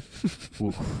 Jack. Come on.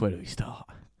 Where do we start?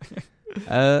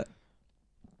 Not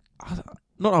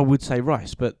I would say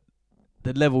Rice, but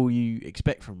the level you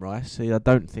expect from Rice. I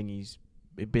don't think he's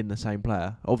been the same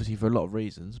player. Obviously for a lot of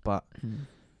reasons, but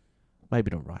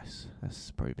maybe not Rice.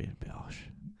 That's probably been a bit harsh.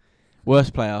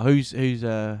 Worst player. Who's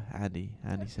Andy?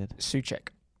 Andy said Souček.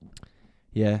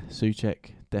 Yeah,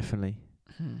 Souček definitely.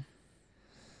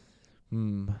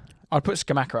 I'd put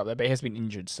Skamaka up there, but he has been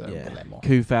injured, so yeah. we'll let him off.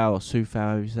 Kufau or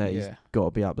Sufau, he's got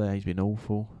to be up there. He's been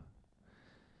awful.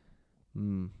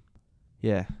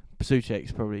 Yeah,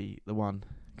 Souček's probably the one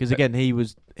because again he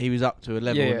was up to a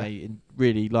level and they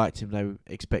really liked him. They were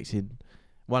expecting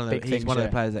he's one of the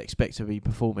players that expect to be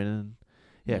performing,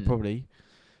 and probably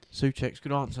Souček's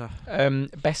good answer.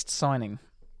 Best signing.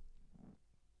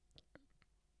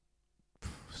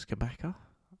 Skamaka.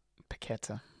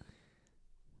 Paqueta.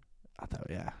 I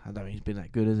don't think he's been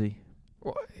that good, has he?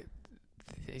 What?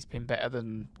 He's been better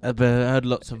than. I've heard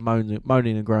lots of moaning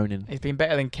and groaning. He's been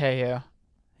better than Kea.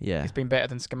 Yeah. He's been better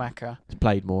than Skamaka. He's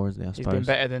played more, hasn't he? I suppose. He's been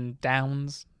better than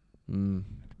Downs.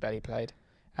 Barely played.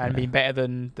 And been better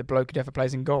than the bloke who never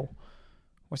plays in goal.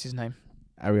 What's his name?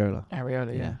 Areola,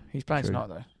 yeah. He's playing tonight,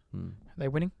 though. Are they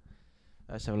winning?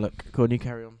 Let's have a look. Go on, you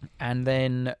carry on. And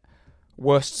then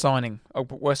worst signing.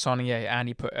 And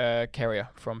he put Carrier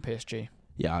from PSG.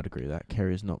 Yeah, I'd agree with that.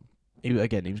 Carrier's not. He was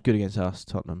good against us,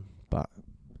 Tottenham, but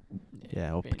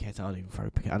or Paqueta. I'd even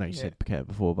throw Paqueta. I know you said Paqueta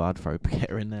before, but I'd throw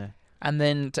Paqueta in there. And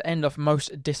then to end off,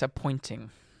 most disappointing.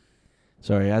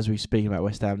 Sorry, as we speak about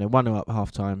West Ham, they're 1-0 up at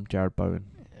half time. Jared Bowen.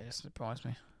 Yeah, it surprised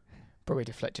me. Probably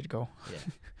deflected goal.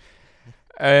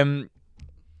 Yeah.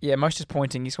 Most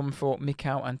disappointing. He's gone for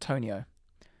Mikel Antonio.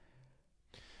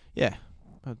 Yeah,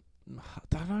 I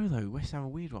don't know though. West Ham a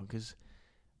weird one because.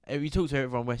 You talk to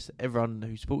everyone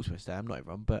who supports West Ham, not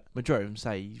everyone, but majority of them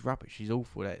say he's rubbish, he's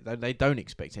awful. They don't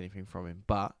expect anything from him,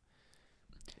 but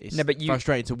it's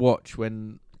frustrating to watch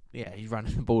when he's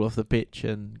running the ball off the pitch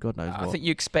and God knows what. I think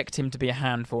you expect him to be a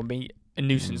handful and be a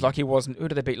nuisance, like he was. Who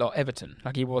did they beat? Like Everton,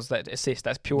 like he was that assist.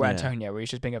 That's pure Antonio, where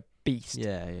he's just being a beast.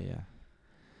 Yeah.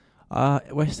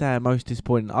 West Ham most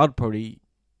disappointing. I'd probably,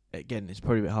 again, it's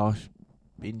probably a bit harsh,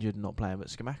 injured and not playing, but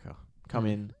Skamaka come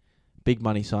in. Big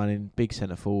money signing, big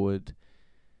centre forward.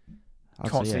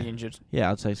 Constantly injured.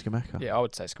 Yeah, I'd say Skamaka. Yeah, I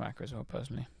would say Skamaka as well,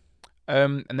 personally.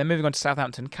 And then moving on to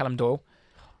Southampton, Callum Doyle.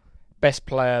 Best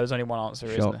player, there's only one answer,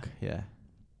 isn't Shock, there? yeah.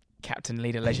 Captain,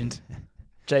 leader, legend.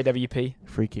 JWP.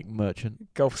 Free kick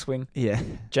merchant. Golf swing. Yeah.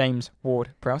 James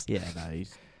Ward-Prowse. Yeah, no, he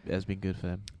has been good for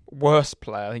them. Worst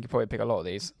player, I think you probably pick a lot of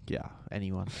these. Yeah,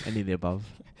 anyone. Any of the above.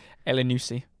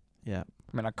 Elyounoussi. Yeah.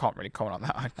 I mean, I can't really comment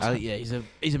on that. Yeah, he's a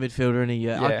midfielder,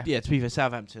 and Yeah. to be fair,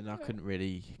 Southampton, I couldn't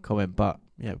really comment, but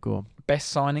yeah, go on. Best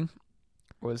signing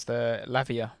was the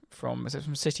Lavia from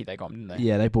City they got him, didn't they?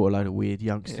 Yeah, they bought a load of weird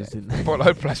youngsters, didn't they? Bought a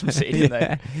load of players from City, didn't they?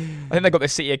 I think they got the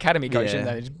City Academy coach, didn't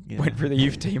they? They just Yeah. went through the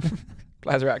youth team.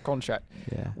 Players are out of contract.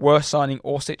 Yeah. Worst signing,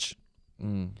 Orsic.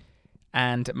 Mm.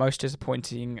 And most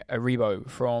disappointing, Aribo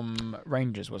from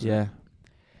Rangers, wasn't it? Yeah.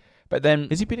 But then...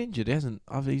 Has he been injured? He hasn't.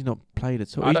 He's not played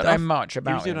at all. I don't know much He was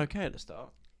about doing him. okay at the start.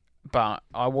 But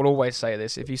I will always say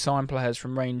this. If you sign players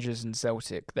from Rangers and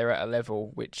Celtic, they're at a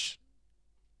level which...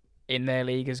 in their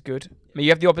league is good. I mean,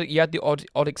 you had the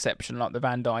odd exception like the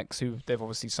Van Dijks, who they've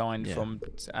obviously signed from,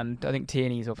 and I think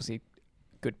Tierney's obviously a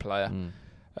good player.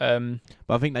 But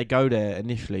I think they go there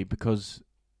initially because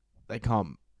they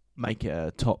can't make it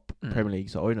a top Premier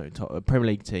League, a Premier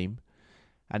League team,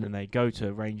 and then they go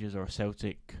to Rangers or a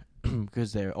Celtic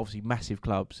because they're obviously massive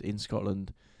clubs in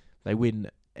Scotland. They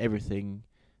win everything.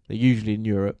 They're usually in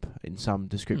Europe in some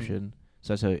description.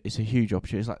 So it's a huge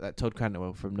opportunity. It's like that Todd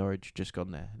Cantwell from Norwich just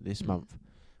gone there this month.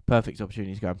 Perfect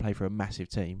opportunity to go and play for a massive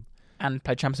team. And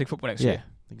play Champions League football next year.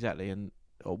 Exactly. And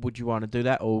would you want to do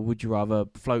that, or would you rather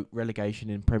float relegation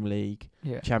in Premier League,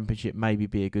 Championship, maybe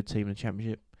be a good team in the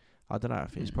Championship? I don't know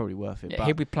if it's probably worth it. Yeah, but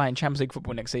he'll be playing Champions League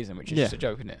football next season, which is just a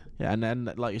joke, isn't it? Yeah,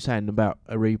 and like you're saying about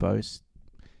Aribo,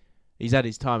 he's had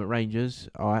his time at Rangers.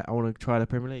 All right, I want to try the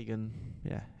Premier League, and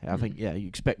I think you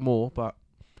expect more, but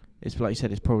it's like you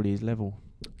said, it's probably his level.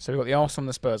 So we've got the Arsenal and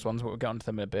the Spurs ones, we'll get onto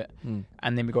them in a bit.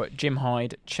 And then we've got Jim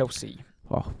Hyde, Chelsea.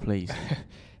 Oh, please.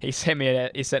 He sent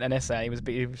an essay.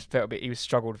 He was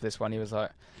struggled with this one. He was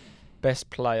like, best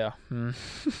player.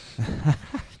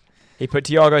 He put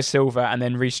Thiago Silva and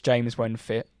then Reece James when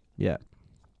fit. Yeah.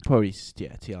 Probably,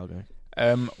 Thiago.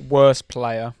 Worst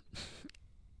player,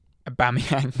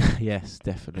 Aubameyang. Yes,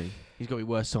 definitely. He's got to be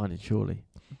worst signing, surely.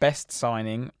 Best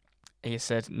signing, he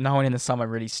said, no one in the summer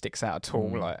really sticks out at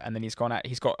all. And then he's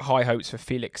got high hopes for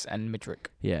Felix and Midrick.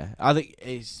 Yeah, I think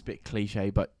it's a bit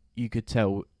cliche, but you could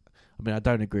tell. I mean, I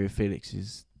don't agree with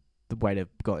Felix's the way they've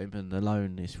got him, and the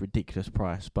loan is ridiculous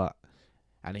price,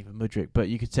 and even Mudryk. But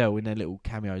you could tell in their little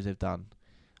cameos they've done.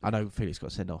 I know Felix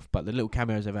got sent off, but the little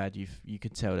cameos they've had, you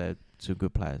could tell they're some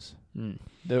good players. They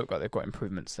look like they've got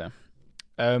improvements there.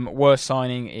 Worst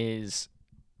signing is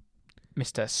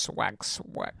Mr. Swag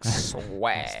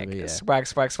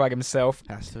himself.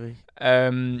 Has to be.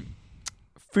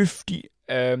 50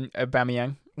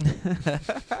 Aubameyang.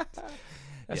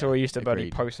 That's all he used to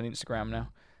bloody post on Instagram now.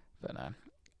 But no.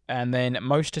 And then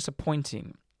most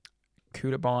disappointing,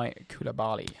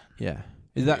 Koulibaly. Yeah.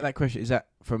 Is that question? Is that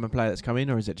from a player that's come in,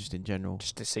 or is it just in general?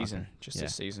 Just this season. Okay.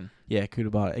 This season. Yeah,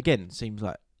 Koulibaly. Again, seems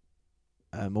like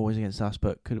always against us,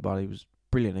 but Koulibaly was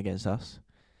brilliant against us.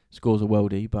 Scores a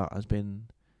worldie, but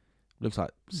looks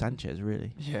like Sanchez,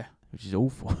 really. Yeah. Which is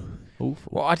awful.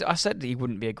 Awful. Well, I said that he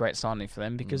wouldn't be a great signing for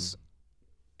them because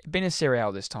he'd been in Serie A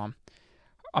this time.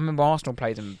 I remember Arsenal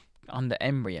played him under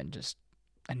Emery and just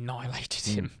annihilated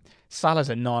him. Salah's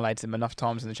annihilated him enough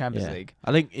times in the Champions League.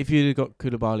 I think if you'd have got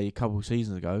Koulibaly a couple of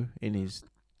seasons ago in his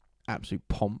absolute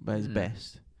pomp at his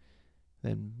best,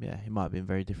 then it might have been a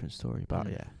very different story. But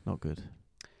not good.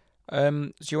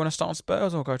 So you want to start on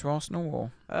Spurs or go to Arsenal?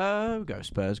 Or we'll go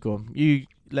Spurs. Go on. You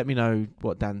let me know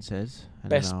what Dan says.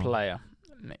 Best player.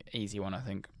 Easy one, I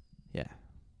think. Yeah.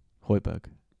 Højbjerg.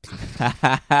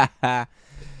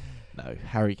 No,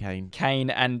 Harry Kane. Kane,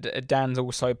 and Dan's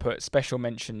also put special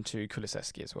mention to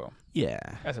Kulusevski as well. Yeah.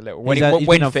 As a little. When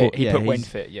fit, he put when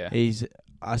fit,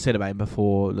 I said about him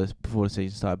before the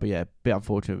season started, but a bit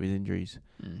unfortunate with his injuries.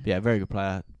 But very good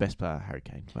player. Best player, Harry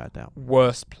Kane, without doubt.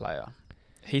 Worst player.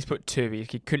 He's put two. He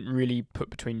couldn't really put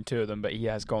between two of them, but he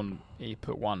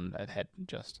put one ahead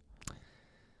just.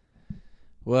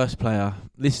 Worst player.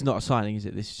 This is not a signing, is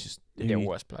it? This is just...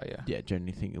 worst player, Yeah,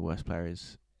 generally think the worst player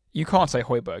is... You can't say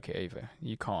Højbjerg here either.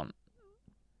 You can't.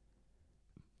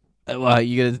 Well,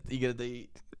 you gonna do...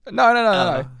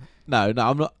 No. No,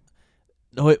 I'm not...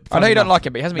 I know you don't like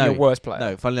him, but he hasn't been your worst player.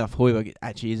 No, funnily enough, Højbjerg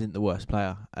actually isn't the worst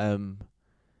player.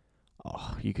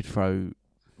 You could throw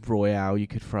Royale, you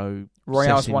could throw...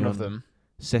 Royale's one of them.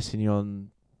 Sessegnon,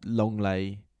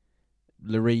 Longley,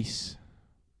 Lloris...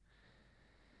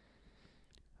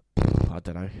 I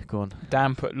don't know. Go on.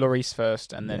 Dan put Lloris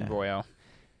first and then Royale.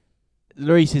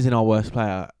 Lloris isn't our worst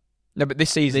player. No, but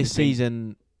this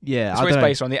season... Yeah, That's I what it's don't know.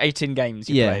 based on, the 18 games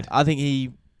you played. I think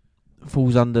he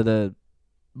falls under the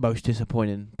most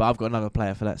disappointing. But I've got another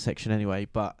player for that section anyway.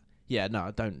 But yeah, no,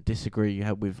 I don't disagree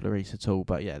with Lloris at all.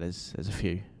 But yeah, there's a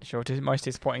few. Sure, most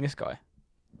disappointing this guy.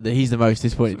 He's the most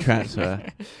disappointing transfer.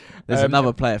 There's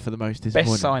another player for the most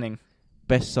disappointing.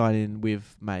 Best signing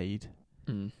we've made.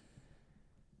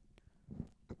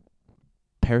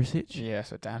 Perisic. Yeah,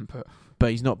 so damn put.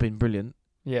 But he's not been brilliant.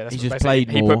 Yeah, that's he's what just played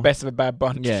he more. put best of a bad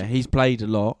bunch. Yeah, he's played a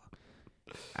lot,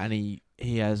 and he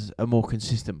has a more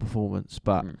consistent performance.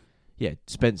 But yeah,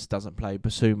 Spence doesn't play.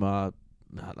 Basuma,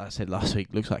 like I said last week,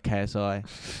 looks like KSI.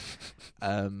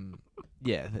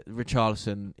 Yeah,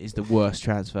 Richarlison is the worst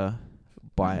transfer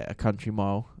by a country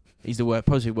mile. He's the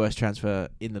possibly worst transfer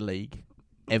in the league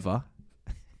ever.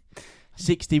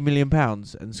 £60 million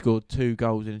and scored 2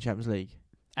 goals in the Champions League.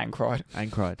 And cried.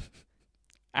 And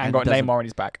got Neymar on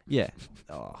his back. Yeah.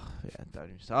 Oh, yeah. Don't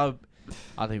even say.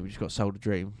 I think we just got sold a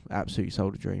dream. Absolutely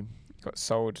sold a dream.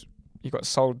 You got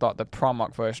sold like the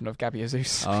Primark version of Gabby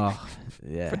Jesus. Oh,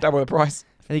 yeah. For double the price.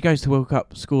 And he goes to World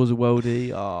Cup, scores a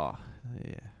worldie. Oh,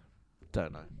 yeah.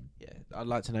 Don't know. Yeah. I'd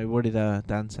like to know, what did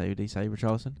Dan say? Did he say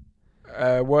Richarlison?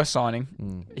 Worst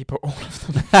signing. He put all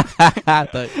of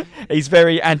them. He's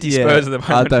very anti-Spurs at the moment.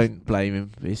 I don't blame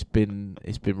him. It's been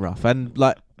rough, and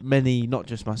like many, not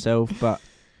just myself, but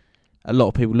a lot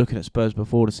of people looking at Spurs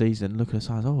before the season, looking at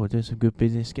us as, we're doing some good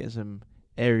business, getting some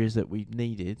areas that we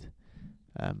needed.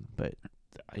 But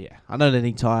yeah, I know they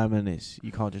need time, and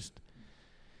you can't just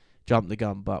jump the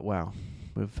gun. But wow,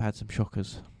 we've had some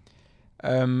shockers.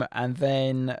 And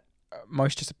then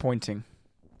most disappointing.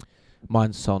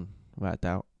 Mine's Son. Without a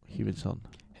doubt, Heung-min Son.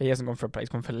 He hasn't gone for a play, he's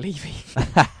gone for Levy.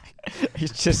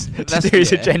 He's just to do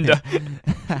his agenda.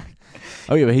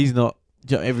 Oh yeah, but he's not.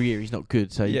 Every year he's not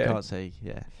good, so you can't say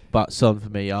But Son for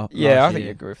me, I think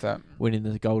you agree with that. Winning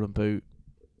the Golden Boot.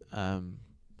 I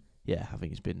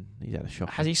think he's had a shock.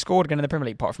 Has he scored again in the Premier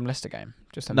League apart from Leicester game?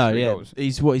 Just three goals.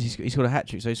 He scored a hat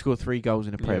trick, so he scored 3 goals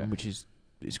in the Prem, which is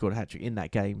he scored a hat trick in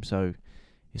that game, so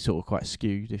it's sort of quite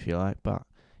skewed if you like, but.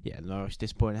 Yeah, no, it's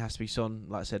disappointing. It has to be Son.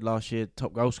 Like I said last year,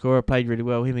 top goal scorer, played really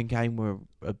well. Him and Kane were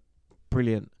a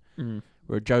brilliant,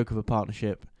 were a joke of a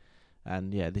partnership.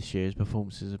 And yeah, this year's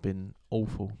performances have been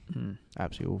awful.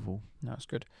 Absolutely awful. No, it's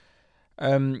good.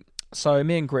 So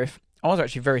me and Griff, I was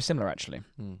actually very similar actually.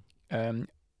 It's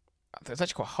actually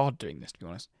quite hard doing this, to be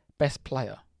honest. Best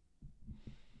player.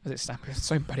 As it stands, there's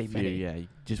so many. Yeah,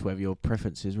 just whatever your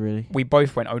preference is, really. We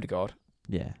both went Odegaard.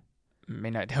 Yeah. I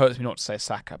mean, it hurts me not to say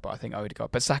Saka, but I think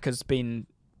Odegaard. But Saka's been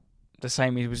the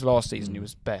same as he was last season. He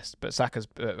was best, but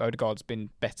Odegaard's been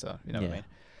better. You know what I mean?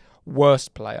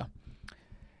 Worst player. I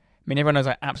mean, everyone knows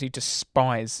I absolutely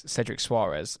despise Cedric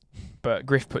Suarez, but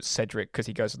Griff puts Cedric because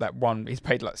he goes to that one. He's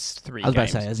played like 3 games. I was about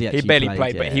to say, has he actually barely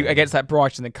played, but he against that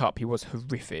Brighton in the Cup, he was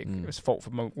horrific. It was fault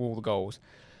for all the goals.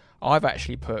 I've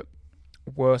actually put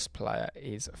worst player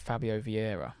is Fabio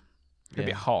Vieira. A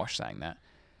bit harsh saying that.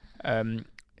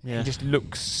 He just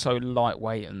looks so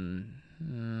lightweight and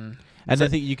I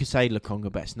think you could say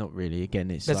Lokonga, but it's not really. Again,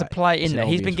 there's a play in there.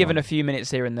 He's been given a few minutes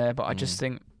here and there, but I just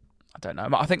think I don't know.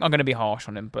 I think I'm going to be harsh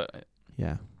on him, but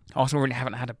Arsenal really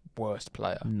haven't had a worst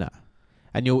player. No,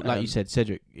 and like you said,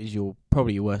 Cedric is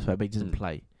probably your worst player, but he doesn't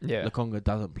play. Yeah, Lokonga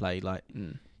doesn't play.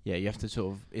 You have to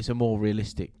sort of. It's a more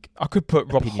realistic. I could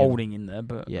put Rob Holding in there,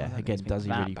 but again, does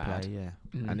he really play? Yeah,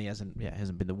 and he hasn't. Yeah,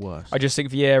 hasn't been the worst. I just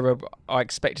think Vieira. I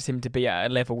expected him to be at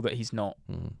a level that he's not,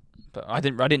 but I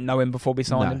didn't know him before we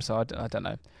signed him, so I don't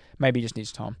know. Maybe he just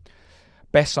needs time.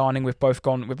 Best signing, we've both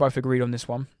agreed on this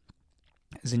one.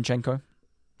 Zinchenko.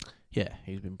 Yeah,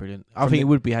 he's been brilliant. I think it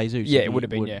would be Jesus. Yeah, it would have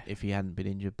been. If he hadn't been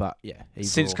injured, but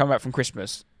since coming back from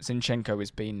Christmas, Zinchenko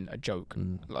has been a joke.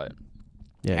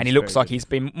 Yeah, and he looks like he's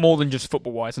been more than just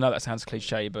football-wise. I know that sounds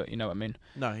cliche, but you know what I mean.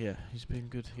 No, yeah, he's been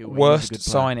good. Worst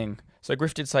signing. So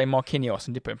Griff did say Marquinhos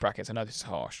and did put in brackets. I know this is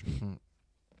harsh.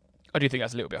 I do think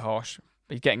that's a little bit harsh.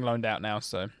 But he's getting loaned out now,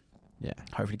 so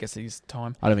hopefully he gets his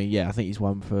time. I mean, I think he's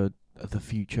one for the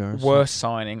future. Worst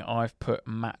signing, I've put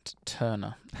Matt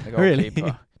Turner, the goalkeeper. Really?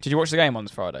 Did you watch the game on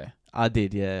Friday? I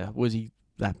did, yeah. Was he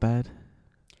that bad?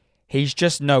 He's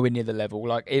just nowhere near the level.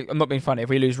 Like, I'm not being funny. If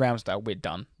we lose Ramsdale, we're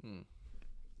done.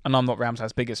 And I'm not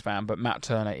Ramsdale's biggest fan, but Matt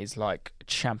Turner is like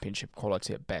championship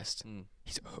quality at best.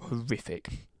 He's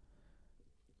horrific.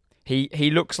 He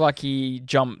looks like he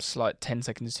jumps like 10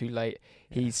 seconds too late.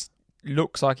 He's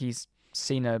looks like he's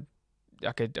seen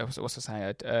what's the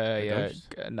saying?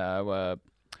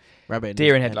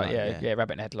 Deer in headlights. Yeah,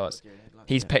 rabbit in headlights.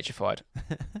 He's petrified.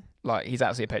 Like, he's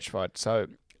absolutely petrified. So,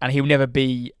 and he'll never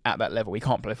be at that level. He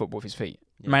can't play football with his feet.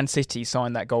 Man City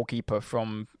signed that goalkeeper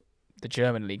from the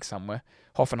German league somewhere.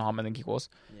 Hoffenheim, I think he was.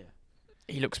 Yeah.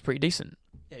 he looks pretty decent.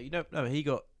 Yeah, you don't know.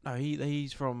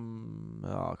 He's from I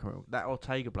can't remember, that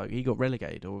Ortega bloke. He got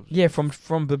relegated, or Yeah, from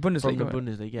the Bundesliga. from the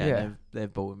Bundesliga. Yeah, Yeah.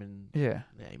 they've bought him in. Yeah,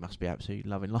 Yeah, he must be absolutely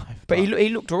loving life. but he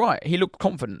looked alright. He looked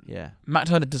confident. yeah, Matt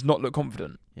Turner does not look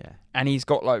confident, yeah, and he's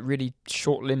got like really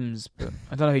short limbs. But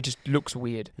I don't know. He just looks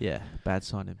weird. yeah. Bad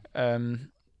signing.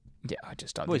 Yeah, I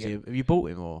just don't. What is think he? Have you bought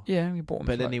him or? Yeah, we bought him.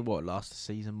 But for then like, he last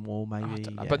season more I maybe.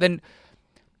 don't know. Yeah. But then,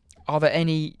 are there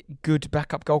any good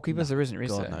backup goalkeepers? No, There isn't, is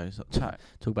God there? knows. No.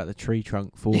 Talk about the tree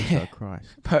trunk Forster, Yeah. Christ.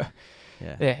 But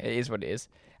Yeah. yeah, it is what it is.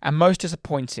 And most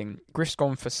disappointing, Griff's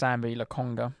gone for Sambi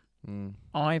Lakonga. Mm.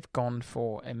 I've gone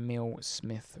for Emil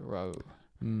Smith Rowe.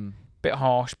 Mm. Bit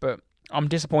harsh, but I'm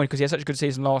disappointed because he had such a good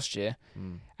season last year,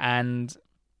 Mm. and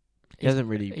He hasn't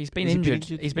really. he's been has he injured.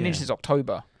 He's been Yeah. injured since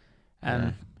October, and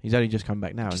Yeah. He's only just come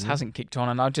back now. just hasn't hasn't kicked on.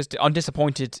 And I'm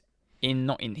disappointed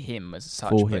not in him as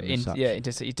such, For but him as such.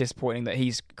 it's disappointing that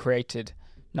he's created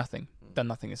nothing, done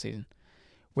nothing this season.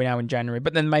 We're now in January,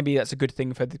 but then maybe that's a good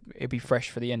thing it'll be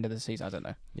fresh for the end of the season. I don't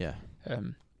know. he? Yeah.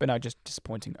 But no, just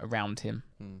disappointing around him,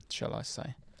 Mm. shall I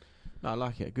say? No, I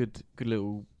like it. Good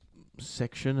little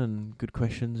section and good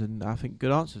questions, and I think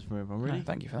good answers from everyone. Really. No,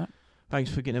 thank you for that.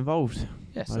 Thanks for getting involved.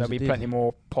 Yes, As there'll it be did. plenty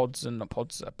more polls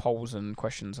and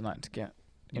questions and that to get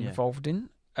Yeah. involved in.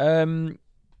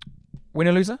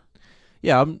 Winner loser?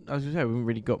 Yeah, as I say, we haven't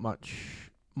really got much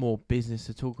more business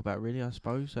to talk about, really. I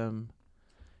suppose.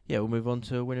 Yeah, we'll move on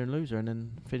to winner and loser, and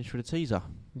then finish with a teaser.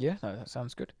 Yeah, no, that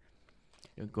sounds good.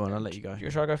 Go on, I'll let you go.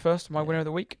 Shall I go first? My Yeah. winner of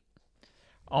the week?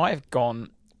 I've gone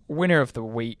winner of the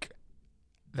week,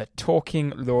 the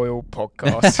Talking Loyal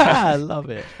podcast. I love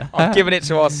it. I've given it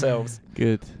to ourselves.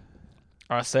 Good.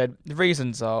 I said the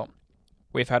reasons are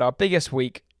we've had our biggest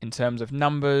week in terms of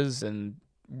numbers and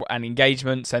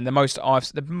engagements, and the most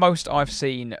I've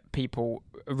seen people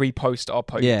repost our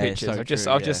Yeah, pictures. so I've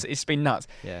true, just it's been nuts.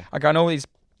 Yeah. I go on all these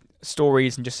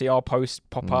stories and just see our posts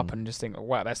pop up Mm. and just think, oh,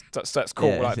 wow, that's cool.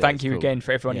 Yeah, Like, it's thank you cool. again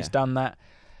for everyone Yeah. who's done that.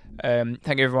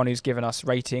 Thank you everyone who's given us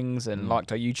ratings and Mm.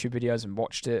 liked our YouTube videos and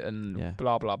watched it and Yeah.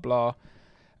 blah blah blah.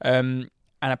 And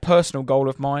a personal goal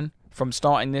of mine from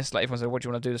starting this, like everyone said, what do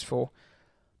you want to do this for?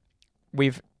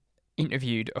 We've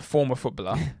interviewed a former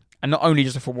footballer, and not only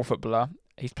just a former footballer,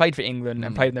 he's played for England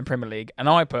and Mm. played in the Premier League, and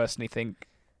I personally think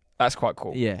that's quite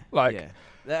cool. Yeah. Like- yeah.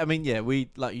 I mean, yeah, we,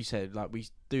 like you said, like we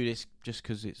do this just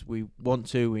because we want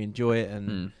to, we enjoy it, and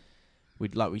Mm.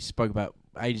 we spoke about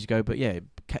ages ago. But yeah, it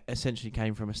essentially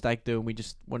came from a stag do, and we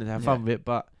just wanted to have fun Yeah. with it.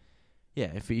 But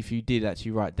yeah, if you did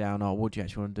actually write down, what do you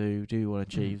actually want to do you want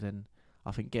to achieve, then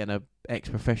I think getting a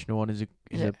ex-professional on is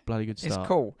Yeah. a bloody good start. It's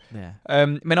cool. Yeah. I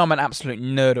mean, I'm an absolute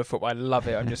nerd of football. I love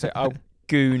it. I'm just like, oh,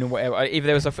 goon or whatever. If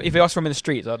I was from in the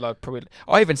streets, I'd like probably.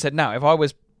 I even said now, if I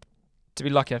was to be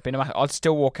lucky enough being a man, I'd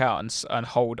still walk out and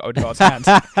hold Odegaard's hand.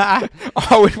 I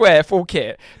would wear full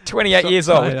kit. 28 years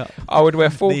old, I would wear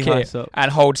full Knee-high kit socks. and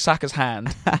hold Saka's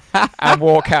hand and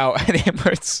walk out at the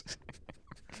Emirates.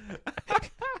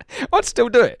 I'd still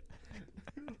do it.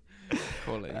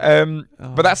 Quality.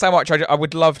 But that's how much I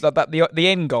would love that. The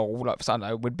end goal, like for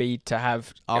Sunday, would be to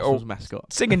have Arsenal's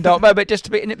mascot. singing dance. No, but just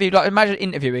to be interviewed. Like imagine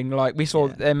interviewing. Like we saw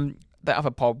Yeah. that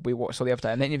other pod we saw the other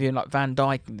day, and they're interviewing like Van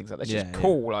Dijk and things like that. It's just Yeah,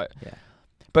 cool. Like, Yeah.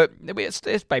 but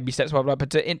it's baby steps. Blah, blah, but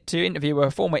to interview a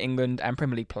former England and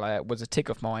Premier League player was a tick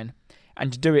of mine,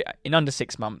 and to do it in under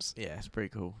 6 months Yeah, it's pretty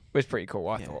cool. was pretty cool.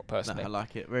 I Yeah. thought personally. No, I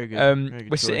like it. Very good. Very good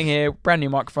We're sitting choice. here, brand new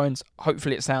microphones.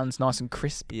 Hopefully, it sounds nice and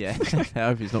crisp. Yeah. I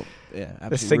hope it's not. Yeah. The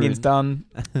absolutely singing's ruined.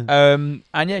 done.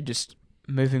 And yeah, just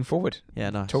moving forward.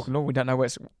 Yeah. Nice. Talking all, we don't know where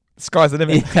sky's the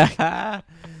limit.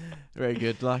 Very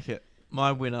good. Like it.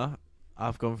 My winner.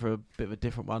 I've gone for a bit of a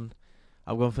different one.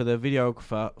 I've gone for the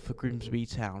videographer for Grimsby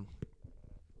Town.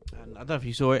 And I don't know if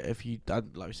you saw it.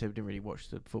 Like we said, we didn't really watch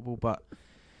the football, but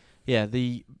yeah,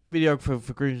 the videographer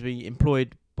for Grimsby,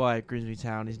 employed by Grimsby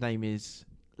Town. His name is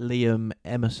Liam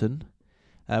Emerson.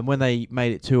 When they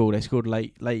made it 2-2, they scored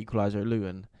late equaliser at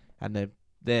Luton, and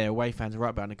their away fans are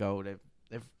right behind the goal.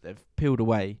 They've peeled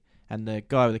away, and the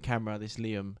guy with the camera, this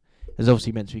Liam, is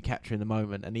obviously meant to be capturing the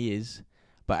moment, and he is.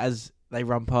 But as they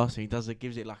run past him,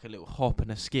 gives it like a little hop and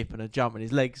a skip and a jump, and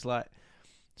his legs like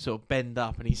sort of bend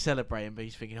up, and he's celebrating, but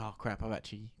he's thinking, "Oh crap, I'm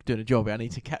actually doing a job here. I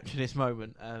need to capture this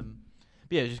moment."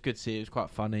 But yeah, it was just good to see. It was quite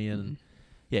funny, and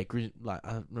yeah,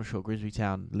 I'm not sure, Grimsby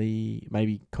Town,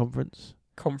 maybe Conference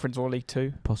or League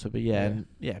Two. possibly, yeah. And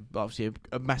yeah, obviously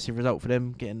a massive result for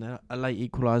them, getting a late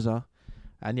equaliser,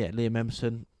 and yeah, Liam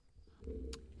Emerson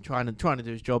trying to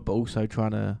do his job, but also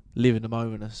trying to live in the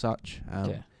moment as such.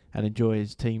 And enjoy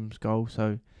his team's goal.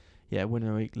 So, yeah, winner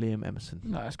of the week, Liam Emerson.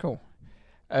 No, that's cool.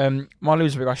 My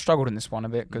loser week, I struggled in this one a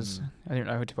bit because I didn't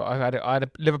know who to put. I had a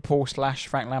Liverpool /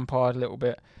 Frank Lampard a little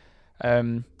bit.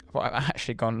 But I've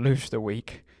actually gone loser of the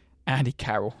week. Andy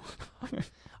Carroll.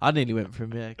 I nearly went for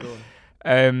him. Yeah, go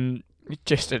on.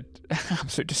 Just an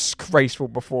absolute disgraceful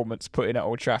performance put in at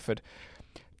Old Trafford.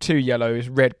 2 yellows,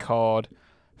 red card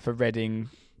for Reading.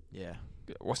 Yeah.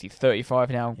 What's he, 35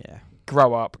 now? Yeah.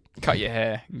 Grow up, cut your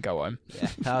hair, and go home.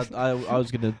 Yeah. I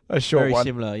was going to... A short very one.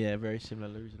 Similar, yeah, very similar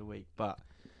loser of the week. But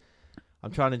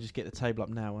I'm trying to just get the table up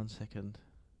now. 1 second.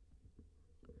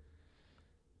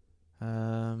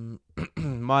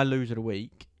 My loser of the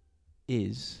week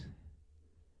is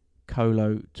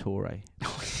Kolo Toure.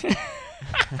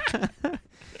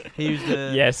 He was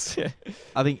the... Yes.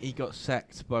 I think he got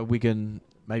sacked by Wigan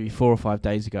maybe 4 or 5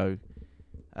 days ago.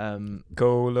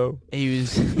 Kolo.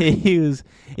 He was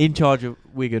in charge of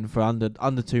Wigan for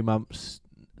under 2 months,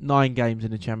 9 games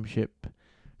in the Championship.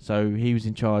 So he was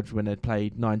in charge when they'd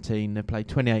played 19. They've played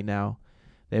 28 now.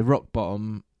 They're rock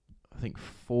bottom. I think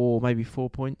 4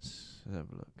 points. Let's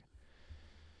have a look.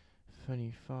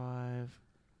 25.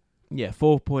 Yeah,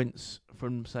 4 points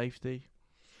from safety.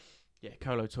 Yeah,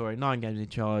 Kolo Toure, 9 games in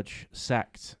charge,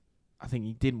 sacked. I think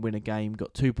he didn't win a game,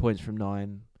 got 2 points from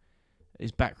 9.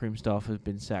 His backroom staff has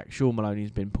been sacked. Sean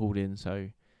Maloney's been pulled in. So,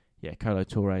 yeah, Kolo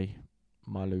Toure,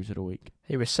 my loser of the week.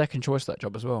 He was second choice for that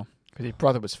job as well, because his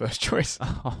brother was first choice.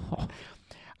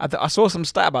 I saw some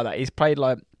stat about that. He's played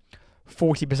like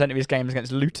 40% of his games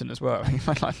against Luton as well. He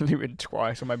played like Luton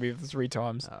twice or maybe 3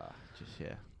 times.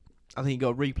 Yeah. I think he got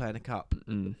a replay in the cup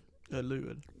at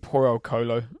Luton. Poor old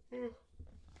Kolo. Yeah.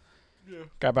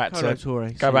 Go back Kolo to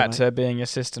Toure, to being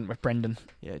assistant with Brendan.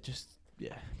 Yeah,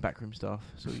 backroom staff.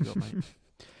 That's all you got, mate.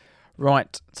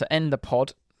 Right, to end the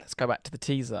pod, let's go back to the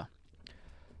teaser.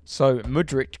 So,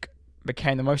 Mudryk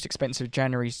became the most expensive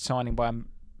January signing by a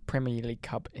Premier League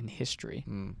club in history.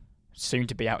 Soon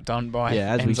to be outdone by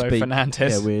as Enzo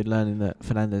Fernandez. Yeah, we're learning that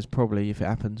Fernandez probably, if it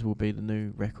happens, will be the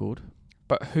new record.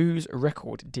 But whose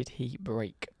record did he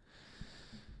break?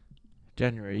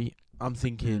 January, I'm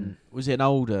thinking, was it an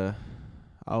older,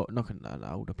 not an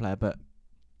older player, but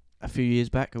a few years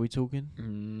back, are we talking?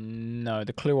 No,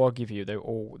 the clue I'll give you, they're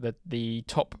all, the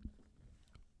top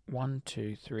 1,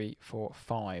 2, 3, 4,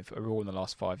 5 are all in the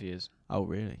last 5 years. Oh,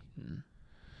 really?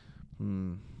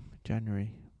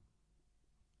 January.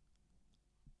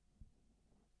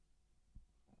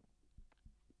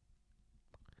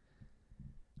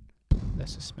 The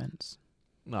suspense.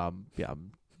 No,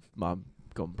 I'm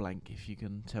gone blank, if you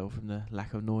can tell from the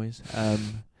lack of noise.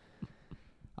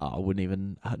 I wouldn't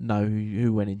even know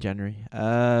who went in January.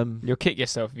 You'll kick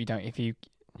yourself if you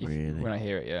really? When I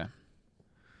hear it, yeah.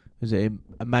 Was it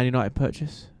a Man United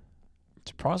purchase?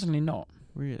 Surprisingly not.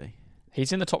 Really?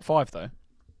 He's in the top 5 though.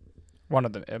 One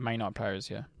of the Man United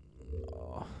players, yeah.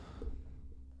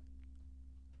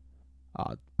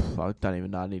 I don't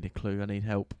even know. I need a clue. I need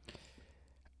help.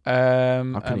 I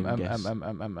couldn't even guess.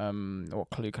 What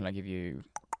clue can I give you?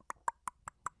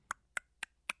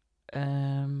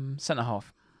 Centre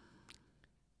half.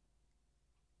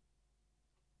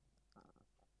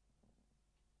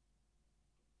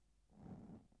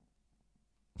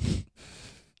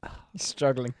 He's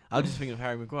struggling. I was just thinking of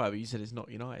Harry Maguire, but you said it's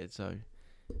not United, so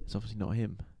it's obviously not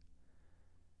him.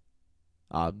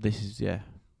 This is, yeah.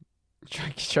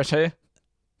 Should I tell you?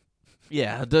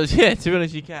 Yeah, it does. Yeah, to be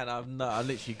honest, you can. I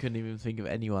literally couldn't even think of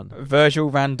anyone. Virgil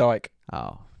van Dijk.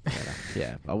 Oh,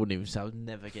 yeah. I wouldn't even say I was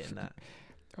never getting that.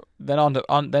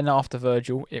 Then after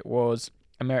Virgil, it was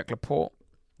Emerick Laporte,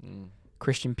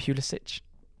 Christian Pulisic,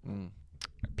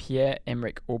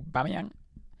 Pierre-Emerick Aubameyang,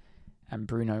 and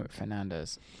Bruno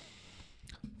Fernandes.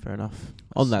 Fair enough.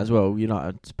 On that as well,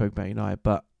 United spoke about United,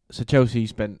 but so Chelsea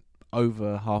spent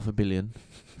over $500 million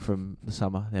from the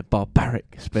summer. They're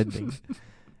barbaric spending.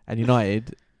 And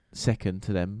United, second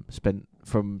to them, spent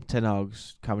from Ten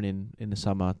Hag's coming in the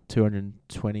summer,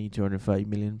 230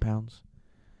 million pounds.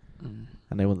 And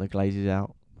they want the Glazers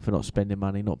out for not spending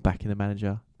money, not backing the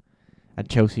manager. And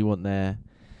Chelsea want their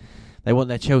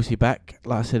Chelsea back.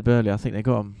 Like I said earlier, I think they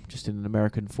got them just in an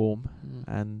American form,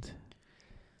 and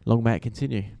long may it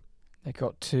continue. They've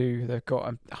got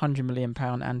 £100 million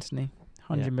Anthony,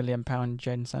 £100 million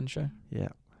Jadon Sancho. Yeah,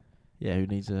 who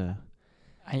needs a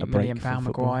 £8 million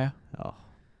Maguire. Oh,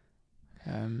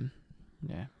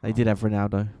 yeah. They did have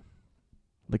Ronaldo,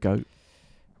 the GOAT.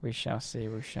 We shall see.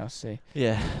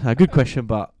 Yeah, a good question,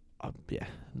 but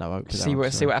no hope. See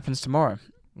what happens tomorrow.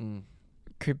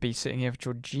 Could be sitting here with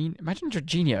Jorginho. Imagine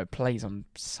Jorginho plays on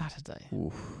Saturday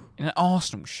in an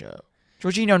Arsenal shirt.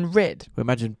 Jorginho in red. Well,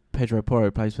 imagine Pedro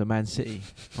Porro plays for Man City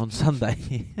on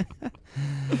Sunday.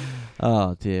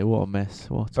 Oh dear, what a mess!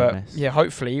 What a mess. Yeah,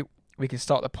 hopefully we can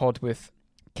start the pod with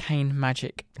Kane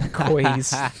magic,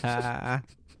 Coys.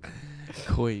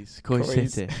 Coys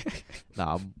City.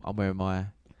 No, I'm wearing my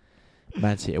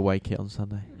Man City away kit on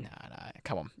Sunday. No,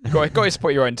 come on. You got to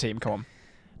support your own team. Come on.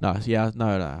 No.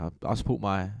 I support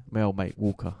my old mate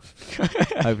Walker.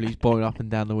 Hopefully he's boiling up and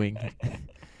down the wing.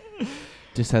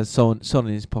 Just has Son in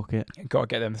his pocket. Got to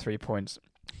get them 3 points.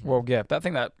 Well, yeah, I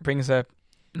think that brings a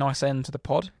nice end to the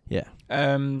pod. Yeah.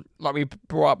 Like we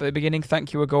brought up at the beginning,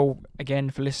 thank you all again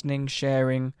for listening,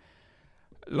 sharing,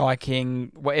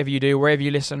 liking, whatever you do, wherever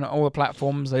you listen, all the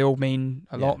platforms, they all mean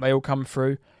a lot. They all come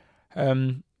through.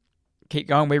 Keep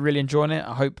going. We're really enjoying it.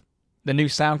 I hope the new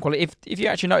sound quality, if you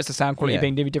actually notice the sound quality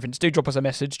being different, do drop us a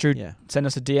message, send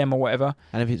us a DM or whatever.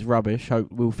 And if it's rubbish,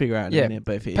 we'll figure out in a minute.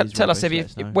 But if it is tell rubbish,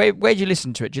 us where do you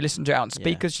listen to it? Do you listen to it out on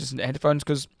speakers, just in headphones?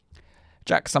 Because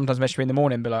Jack sometimes messages me in the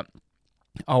morning and be like,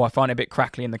 I find it a bit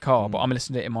crackly in the car, but I'm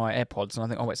listening to it in my AirPods and I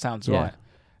think, it sounds right.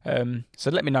 So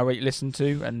let me know what you listen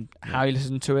to and how you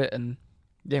listen to it, and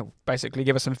basically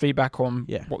give us some feedback on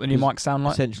what the new mics sound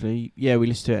like. Essentially, we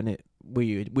listen to it, and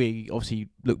we obviously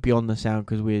look beyond the sound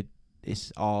because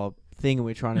it's our thing and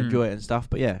we're trying to enjoy it and stuff.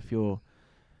 But if you're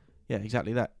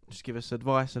exactly that, just give us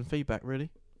advice and feedback, really.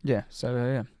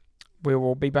 So we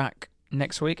will be back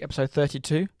next week, episode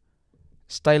 32.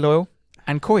 Stay loyal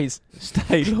and coys.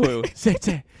 Stay loyal.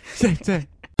 Sete.